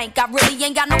draw a blank. I really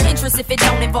ain't got no interest if it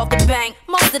don't involve the bank.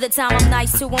 Most of the time I'm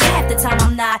nice to them, half the time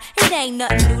I'm not. It ain't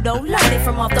nothing new though, learned it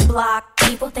from off the block.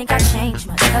 People think I changed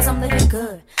much, cause I'm living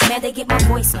good. Man, they get my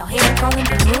voicemail, hear them calling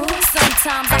me rude.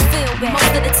 Sometimes I feel bad,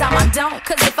 most of the time I don't.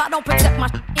 Cause if I don't protect my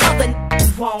other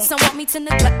niggas won't. Some want me to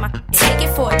neglect my take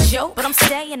it for a joke, but I'm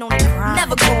staying on the grind,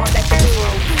 never going back to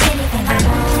zero. Anything I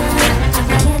want, I'm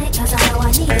gonna get it cause I know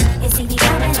I need it. It's CD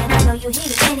coming and I know you hear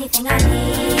it. Anything I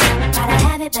need, gotta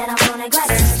have it, but I'm gonna grab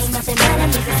it. Ain't nothing better than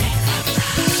it.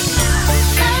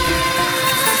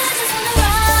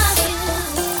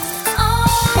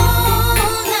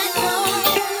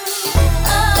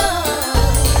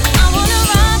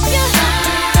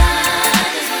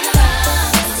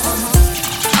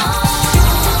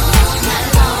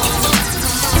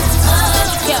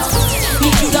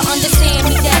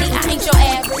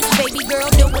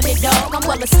 Dog, I'm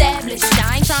well established.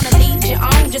 I ain't tryna lead you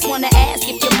on. Just wanna ask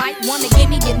if you might wanna give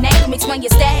me your name, explain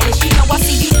your status. You know I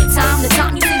see you time to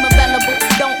time, you seem available.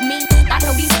 Don't mean I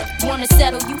know these wanna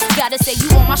settle you. Gotta say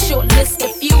you on my short list of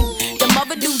few. Them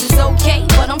other dudes is okay,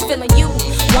 but I'm feeling you.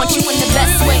 Want you in the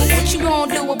best way. What you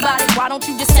gonna do about it? Why don't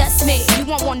you just test me? You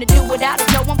won't wanna do without it.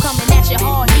 No, I'm coming at you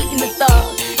hard, eating the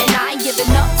thug, and I ain't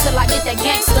giving up till I get that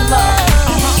gangster love.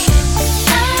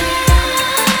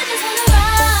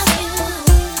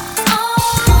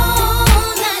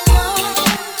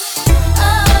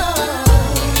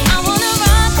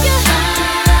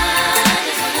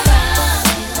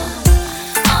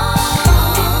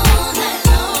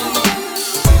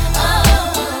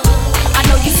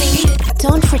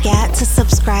 Don't forget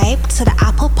subscribe to the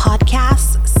Apple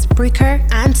Podcasts, Spreaker,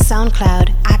 and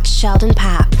SoundCloud at Sheldon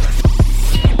Papp.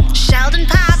 Sheldon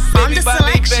Papp on the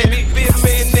selection. Baby, be a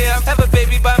millionaire. Have a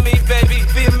baby by me, baby.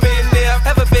 Be a millionaire.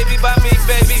 Have a baby by me,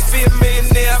 baby. Be a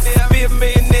millionaire. Be a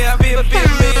millionaire. Be a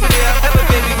millionaire. Have a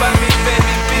baby by me,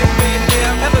 baby. Be a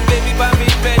millionaire. Have a baby by me,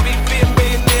 baby. Be a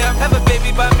millionaire. Have a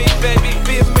baby by me, baby.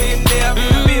 Be a millionaire.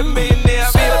 Be a millionaire.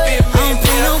 Be a millionaire.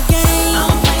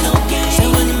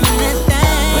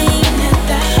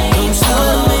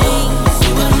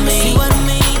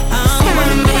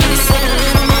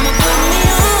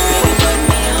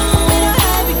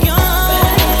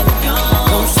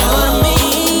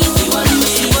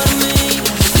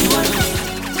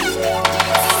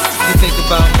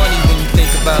 About money when you think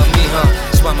about me, huh?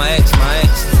 That's why my ex,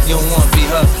 you don't wanna be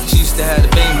her. She used to have the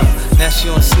Beamer, now she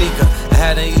on sneaker. I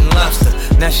had her eating lobster,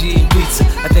 now she eating pizza.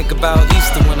 I think about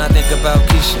Easter when I think about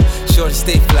Keisha. Shorty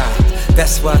stay fly,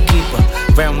 that's why I keep her.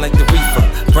 Brown like the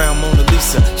reefer, brown Mona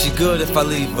Lisa. She good if I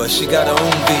leave her, she got her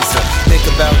own visa. Think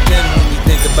about them when you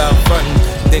think about frontin'.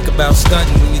 Think about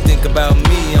stunting when you think about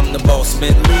me. I'm the boss,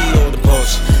 Bentley or the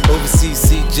Porsche. Overseas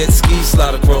sea, jet ski,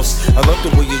 slide across. I love the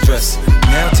way you dress,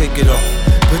 now take it off.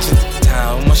 Put your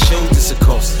towel on my shoulders, of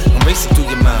course. I'm racing through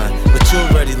your mind, but you're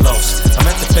already lost. I'm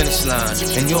at the finish line,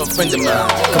 and you're a friend of mine.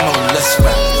 Come on, let's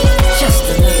ride. Just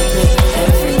a little bit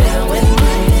every now and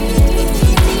then.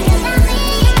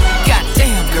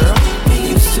 Goddamn, girl, we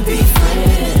used to be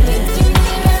friends.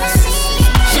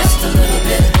 Just a little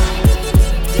bit.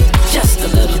 Just a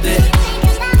little bit.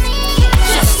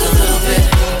 Just a little bit.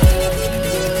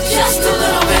 Just a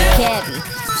little bit. Kevin.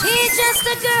 She's just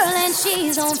a girl and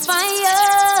she's on fire.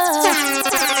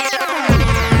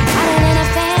 Hotter than a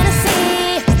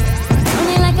fantasy,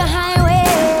 running like a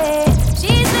highway.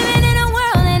 She's living in a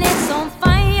world and it's on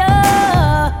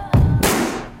fire.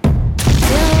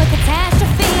 Dealing with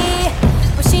catastrophe,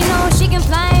 but she knows she can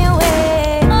fly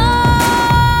away. Oh,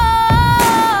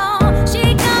 she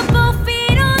got both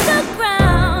feet on the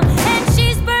ground and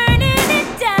she's burning it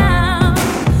down.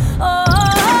 Oh.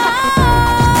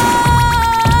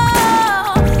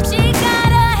 She got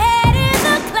her head in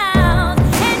the clouds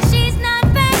and she's not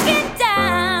backing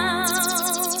down.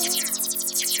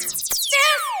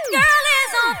 This girl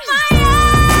is on fire.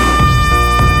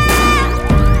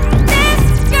 This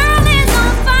girl is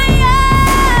on fire.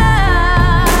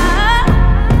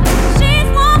 She's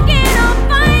walking on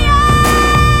fire.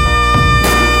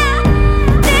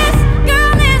 This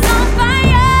girl is on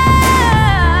fire.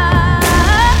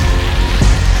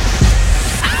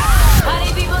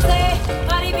 Party people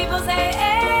say,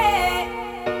 hey,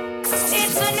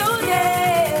 it's a new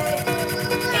day,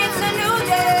 it's a new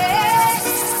day.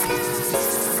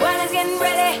 Well, it's getting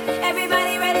ready,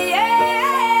 everybody ready,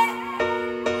 yeah,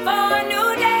 for a new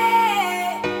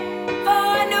day, for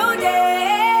a new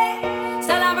day.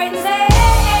 Celebrate and say,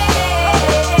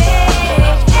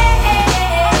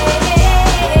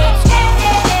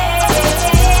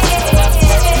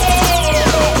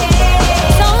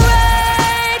 it's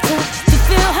alright to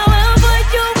feel however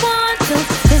you want to.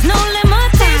 There's no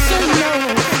limitation, no.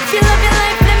 If you love your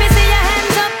life, let me see your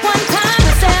hands up one time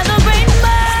and celebrate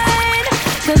mine.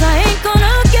 'Cause I ain't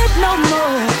gonna get no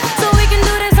more. So we can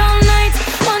do this all night,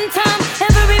 one time.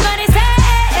 Everybody say,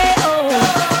 oh.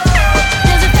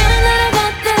 There's a feeling that I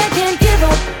got that I can't give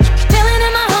up. Feeling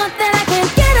in my heart that I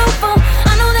can't get over.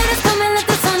 I know that it's coming, let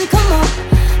the sun come up.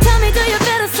 Tell me, do you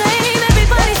feel the same?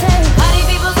 Everybody say, party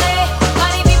people say,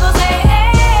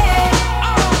 hey,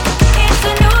 it's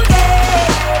a new day,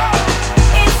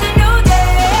 it's a new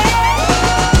day.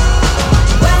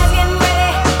 Well, it's getting ready,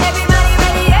 everybody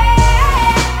ready, yeah,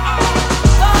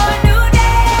 for a new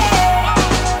day,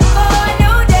 for a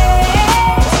new day.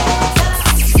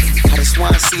 I just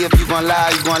wanna see if you gon'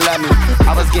 lie, you gon' love me.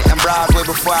 I was getting bras way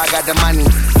before I got the money.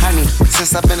 Honey,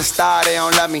 since I've been a star, they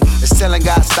don't love me. The ceiling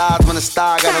got stars when the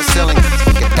star got no ceiling.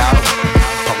 Stick it out,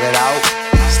 poke it out,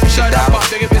 stick it out,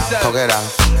 poke it out.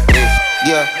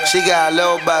 Yeah, she got a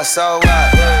little butt, so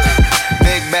what?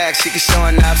 Big bag, she can show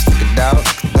enough. Stick it out,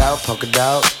 poke it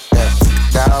out, yeah, stick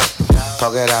it out,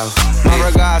 poke it out. My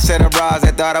regards to the bras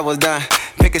that thought I was done.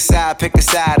 Pick a side,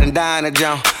 and dine a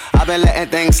jump. I've been letting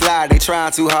things slide, they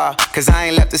trying too hard. 'Cause I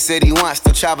ain't left the city once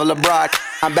to travel abroad.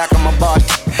 I'm back on my bar.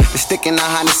 The stick in the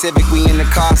Honda Civic, we in the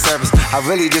car service. I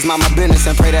really just mind my business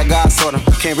and pray that God sort 'em.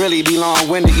 Can't really be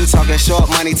long-winded, you talking short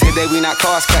money today, we not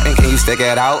cost cutting. Can you stick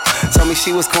it out? Told me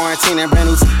she was quarantining, brand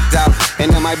new out.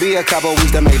 And there might be a couple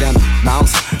weeks to make them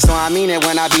bounce. So I mean it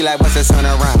when I be like, what's the turn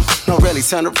around? No, really,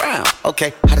 turn around.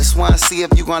 Okay, I just wanna see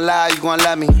if you gon' lie, you gon'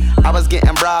 love me. I was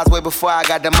getting bras way before I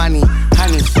got the money.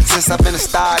 Honey, since I've been a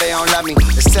star, they they don't love me.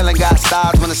 The ceiling got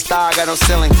stars when the star got no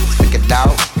ceiling. Stick it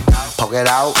out, poke it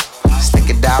out, stick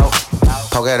it out,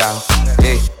 poke it out.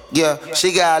 Yeah,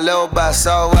 she got a little butt,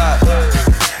 so what?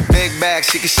 Big bag,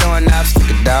 she can show enough. Stick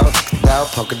it out,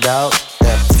 poke it out,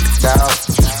 yeah, stick it out,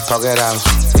 poke it out.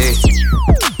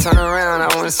 Turn around,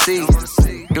 I wanna see.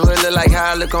 Do it look like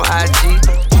how I look on IG?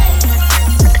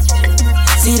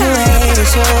 See the way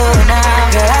that you're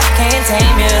now, girl, I can't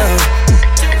tame you.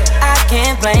 I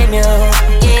can't blame you,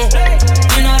 yeah.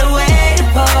 You know the way to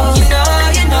pose, you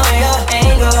know your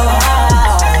angle.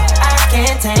 I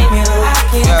can't tame you, I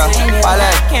can't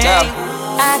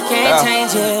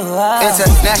change you.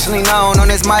 Internationally known on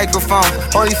this microphone.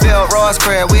 Holyfield, Ross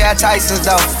Crib, we at Tyson's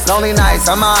though. Lonely nights,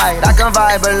 I'm alright, I can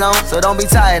vibe alone. So don't be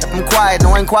tired, I'm quiet,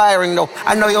 no inquiring though.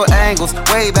 I know your angles,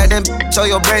 way back then, show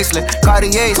your bracelet.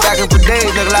 Cartier stacking for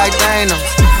days, look like Thanos.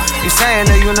 You saying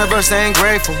the universe ain't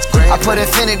grateful. I put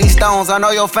infinity stones on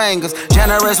all your fingers.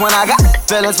 Generous when I got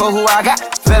feelings for who I got.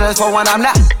 Feelings for when I'm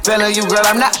not feeling you, girl,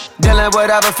 I'm not dealing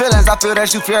with other feelings. I feel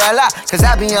that you fear a lot. Cause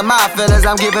I be in my feelings,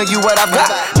 I'm giving you what I've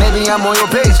got. Maybe I'm on your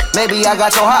page, maybe I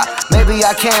got your heart. Maybe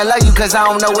I can't love you cause I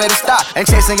don't know where to stop. And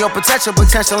chasing your potential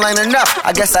ain't enough. I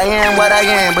guess I am what I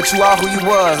am, but you are who you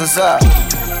was, what's up?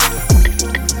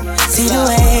 See the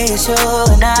way it's you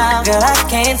now, girl, I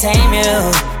can't tame you.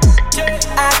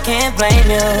 I can't blame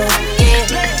you, yeah.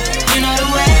 You know the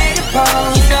way to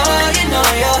pose, you know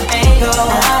your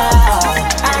angle.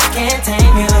 I can't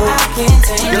tame you,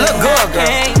 You look good, girl.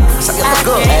 You look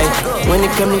good. Hey, when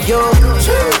it come to you,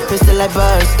 pistol like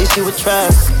buzz, issue with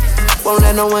trust. Won't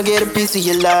let no one get a piece of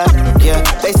your love, yeah.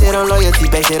 Base it on loyalty,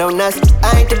 base it on us.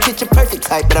 I ain't the picture perfect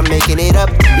type, but I'm making it up.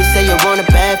 You say you want a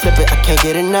bad flip it, I can't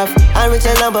get enough. I'm rich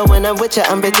alone, but when I'm with you,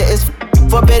 I'm bitter as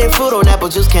forbidden fruit on apple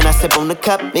juice, can I sip on the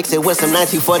cup? Mix it with some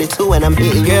 1942 and I'm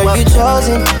hitting you up. Girl, you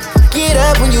chosen. Get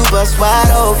up when you bust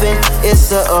wide open. It's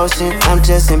the ocean, I'm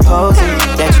just imposing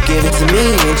that you give it to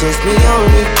me and just me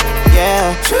only,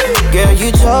 yeah. Girl,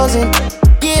 you chosen.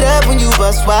 Get up when you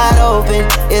bust wide open.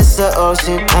 It's the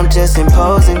ocean, I'm just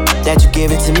imposing that you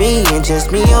give it to me and just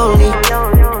me only.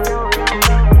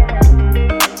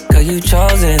 Cause you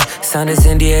chosen. Sound this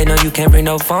NDA, no you can't bring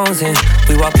no phones in.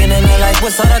 We walk in and they're like,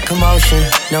 what's all that commotion?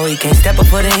 No, he can't step up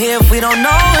foot in here if we don't know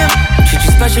him. Treat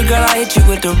you special, girl, I hit you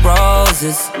with the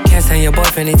roses. Can't stand your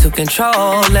boyfriend, he too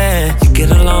controlling. You get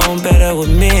along better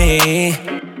with me.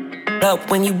 Up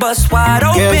when you bust wide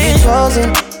open. Girl, you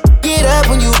chosen. Get up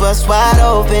when you bust wide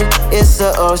open. It's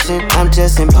the ocean, I'm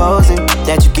just imposing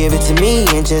that you give it to me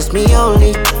and just me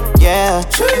only, yeah.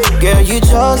 Girl, you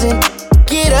chosen.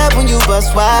 Get up when you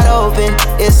bust wide open.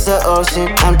 It's the ocean,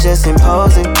 I'm just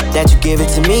imposing that you give it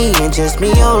to me and just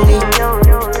me only.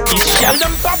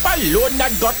 Sheldon Papa alone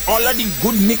that got all of the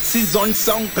good mixes on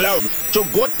SoundCloud. So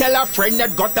go tell a friend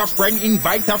that got a friend,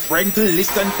 invite a friend to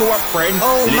listen to a friend.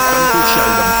 Oh listen to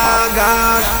Sheldon Papa.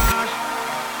 God.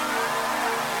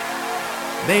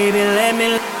 Baby, let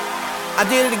me. I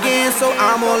did it again, so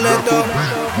I'm gonna let go.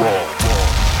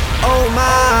 Oh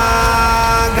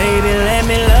my, baby, let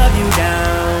me love you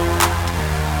down.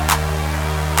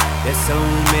 There's so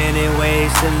many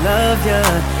ways to love ya.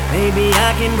 Maybe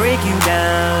I can break you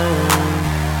down.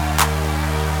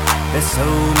 There's so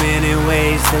many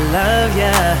ways to love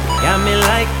ya. Got me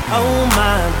like, oh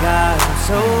my God, I'm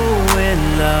so in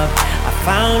love. I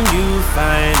found you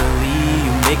finally.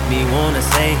 You make me wanna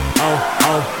say, oh,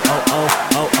 oh, oh, oh,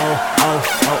 oh, oh, oh,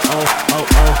 oh, oh, oh,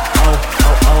 oh, oh,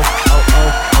 oh, oh,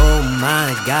 oh, oh my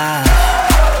God.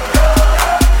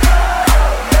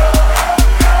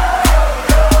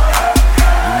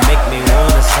 You make me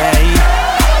wanna say,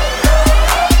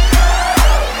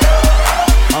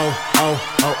 oh, oh,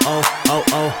 oh, oh, oh,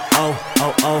 oh, oh,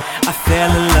 oh, oh. I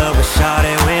fell in love with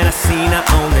Shawty when I seen her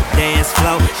on the dance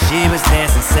floor. She was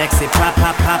dancing sexy, pop,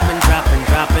 pop, poppin',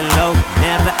 dropping low.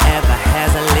 Never ever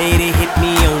has a lady hit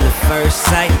me on the first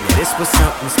sight. Yeah, this was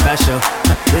something special.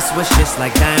 This was just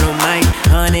like dynamite.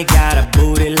 Honey got a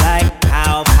booty like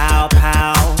pow, pow,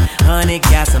 pow. Honey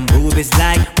got some boobies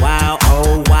like wow,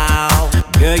 oh wow.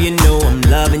 Girl, you know I'm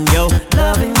loving your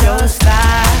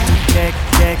style. Check,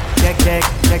 check, check, check,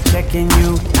 check, checking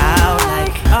you out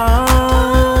like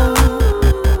oh,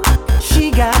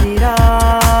 she got it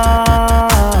all.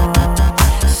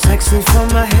 Sexy from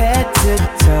my head to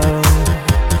toe.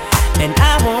 And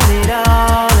I want it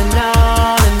all and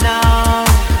all and all.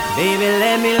 Baby,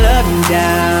 let me love you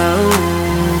down.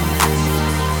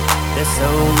 There's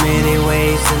so many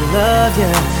ways to love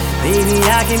you. Baby,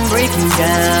 I can break you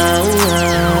down.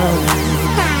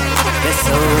 There's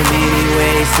so many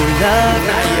ways to love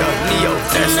you. Neo,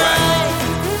 that's right.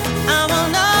 I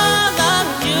wanna love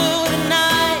you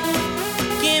tonight.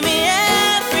 Give me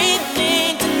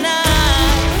everything tonight.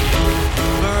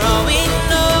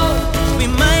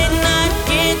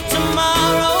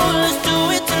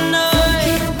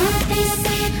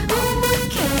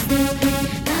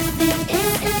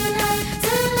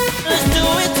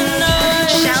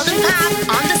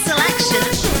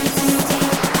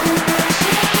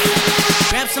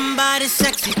 somebody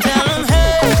sexy, tell them,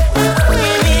 hey,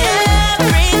 give me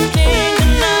everything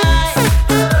tonight.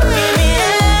 Give me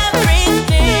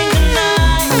everything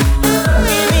tonight.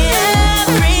 Give me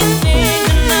everything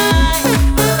tonight.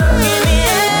 Give me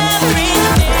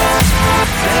everything.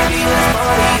 Baby, let's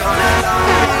party all night long.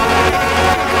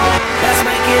 Let's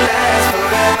make it last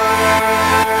forever.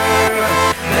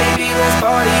 Baby, let's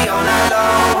party all night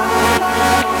long.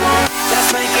 Let's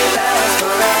make it last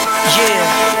forever.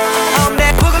 Yeah, I'm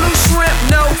that boogaloo shrimp,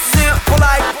 no simple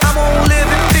like I'm on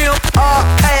living film.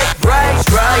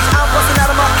 Race, I'm busting out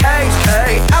of my cage.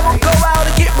 I won't go out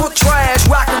and get real trash.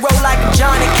 Rock and roll like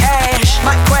Johnny Cash.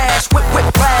 Might crash, whip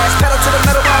blast. Pedal to the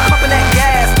metal while pumping that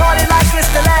gas. Party like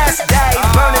it's the last day.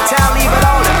 Burn the town, leave it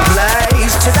all in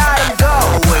blaze. Tonight I'm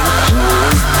going.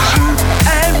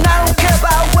 And I don't care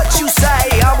about what you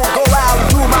say. I'ma go out and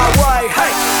do my way.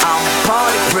 Hey, I'm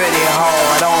party pretty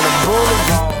hard on the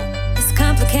boulevard. It's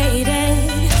complicated,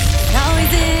 it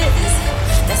always is.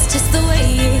 That's just the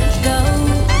way it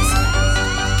goes.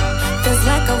 Feels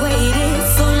like I waited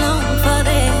so long for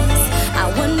this. I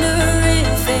wonder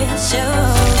if it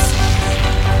shows.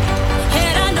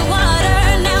 Head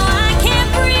underwater, now I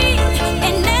can't breathe.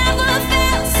 It never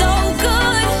felt so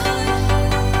good.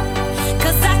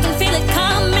 'Cause I can feel it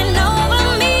coming over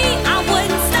me. I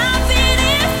wouldn't stop it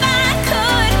if I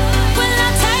could. Will I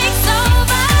take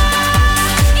over?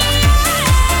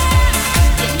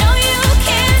 You know you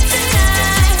can't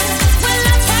deny. Will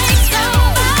I take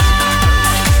over?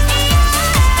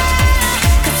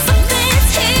 'Cause something's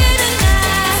here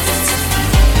tonight.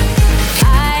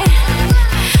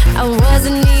 I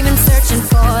wasn't even searching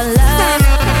for love.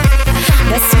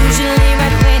 That's usually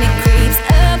right when it creeps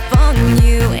up on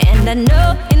you. And I know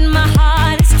in my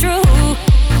heart it's true.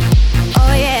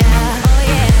 Oh yeah.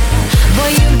 Boy,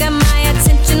 you got my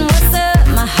attention, what's up?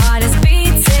 My heart is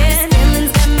beating.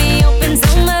 Feelings got me open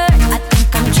so much, I think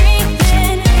I'm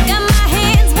dreaming. Got my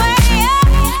hands way up,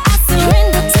 I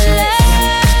surrender to love.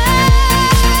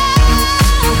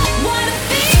 What a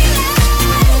feeling,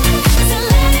 to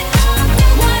let it go.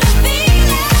 What a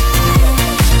feeling,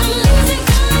 I'm losing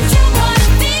control. What a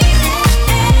feeling,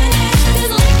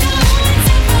 feels like I'm on the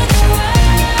top of the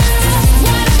world.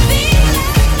 What a feeling.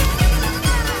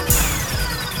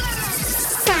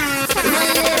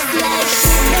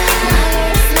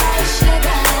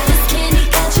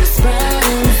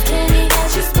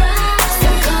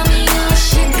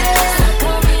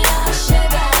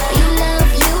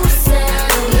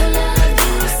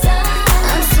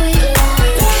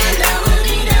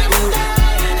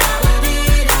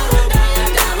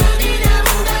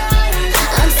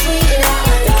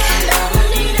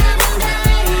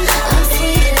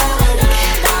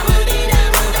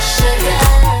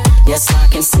 Yes, I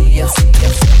can see you.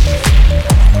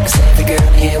 'Cause every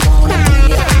girl here wanna be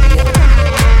you.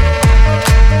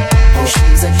 Oh,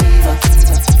 she's a diva.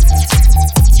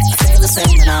 I feel the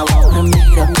same and I wanna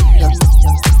meet her.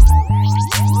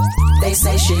 They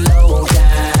say she low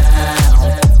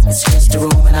down. It's just a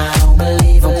room and I don't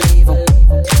believe them.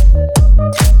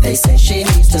 They say she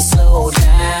needs to slow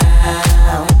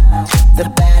down. The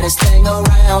baddest thing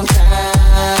around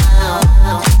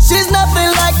town. She's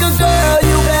nothing like a girl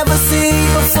you've ever seen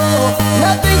before.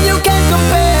 Nothing you can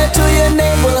compare to your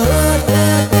neighborhood.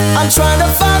 I'm trying to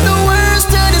find the words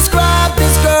to describe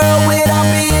this girl without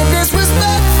being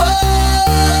disrespectful.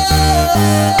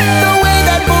 The way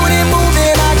that booty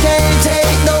moving, I can't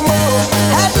take no more.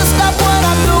 Had to stop what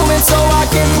I'm doing so I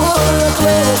can pull her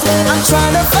close. I'm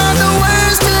trying to find the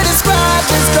words to describe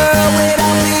this girl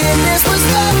without being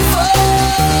disrespectful.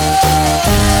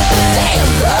 Damn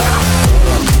girl.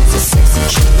 A sexy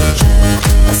chick,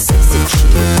 a sexy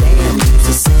chick, damn, you's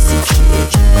a sexy chick.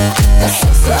 A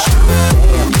sexy chick,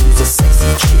 damn, you's a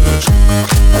sexy chick.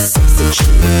 A sexy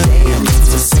chick, damn,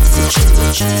 you's a sexy chick.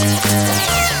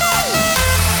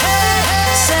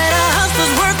 Said our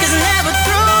hustler's work is never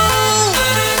through.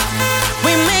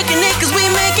 We making it 'cause we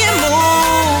making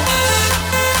moves.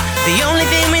 The only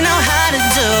thing we know how to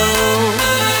do.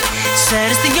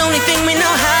 Said it's the only thing we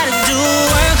know how to do.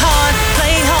 Work hard,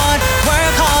 play hard,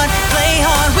 work hard, play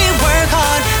hard. We work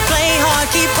hard, play hard,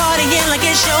 keep partying like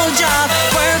it's your job.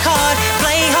 Work hard,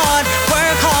 play hard,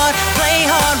 work hard, play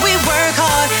hard. We work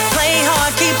hard, play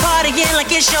hard, keep partying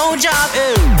like it's your job.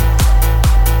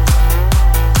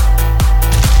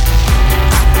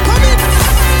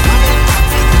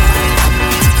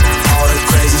 All the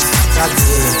crazy stuff I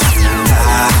did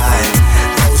tonight,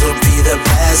 those will be the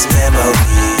best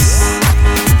memories.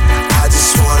 I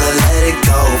just wanna let it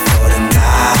go for the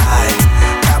night.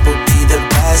 That would be the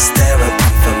best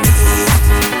therapy for me.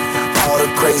 All the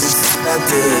crazy stuff I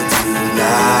did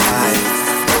tonight,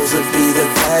 those would be the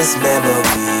best these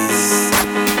memories.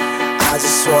 I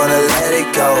just wanna let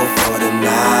it go for the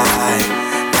night.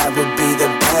 That would be the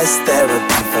best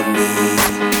therapy for me.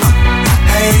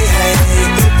 Hey, hey,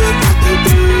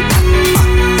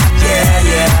 yeah,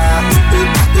 yeah.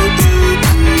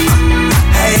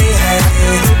 Hey, hey,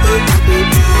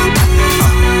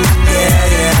 yeah,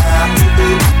 yeah.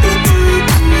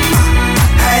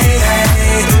 Hey, hey,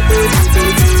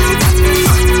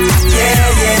 yeah,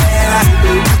 yeah.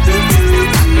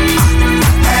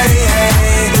 Hey, hey,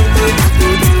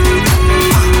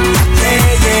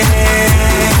 yeah, yeah.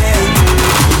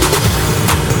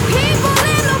 People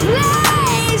in the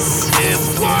place. If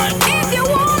you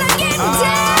wanna get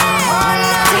down,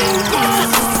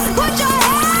 put your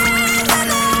hands in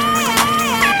the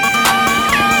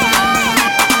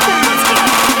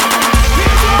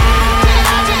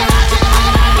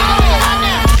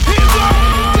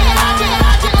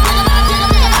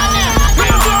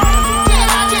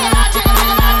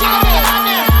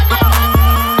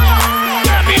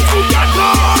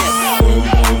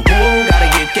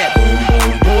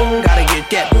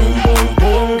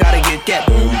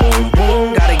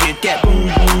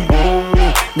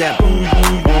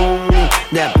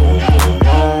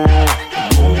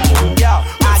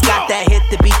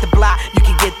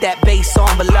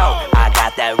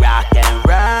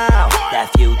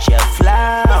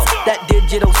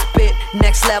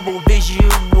level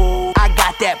visual. I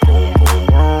got that boom, boom,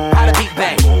 boom. How the beat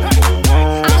bang.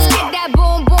 I like that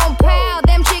boom, boom, pow.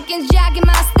 Them chickens jacking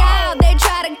my style. They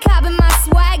try to copy my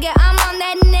swagger. I'm on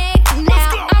that neck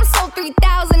now. I'm sold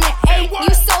 3008.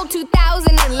 You sold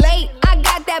 2000 and late. I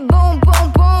got that boom,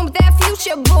 boom, boom. That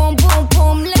future boom, boom,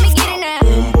 boom. Let me get it now.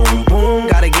 Boom, boom, boom.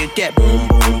 Gotta get that boom,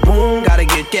 boom, boom. Gotta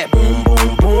get that boom,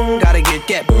 boom, boom. Gotta get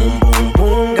that boom, boom,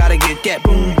 boom. Gotta get that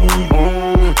boom, boom,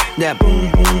 boom. That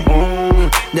boom, boom, boom.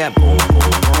 That boom,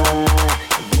 boom, boom.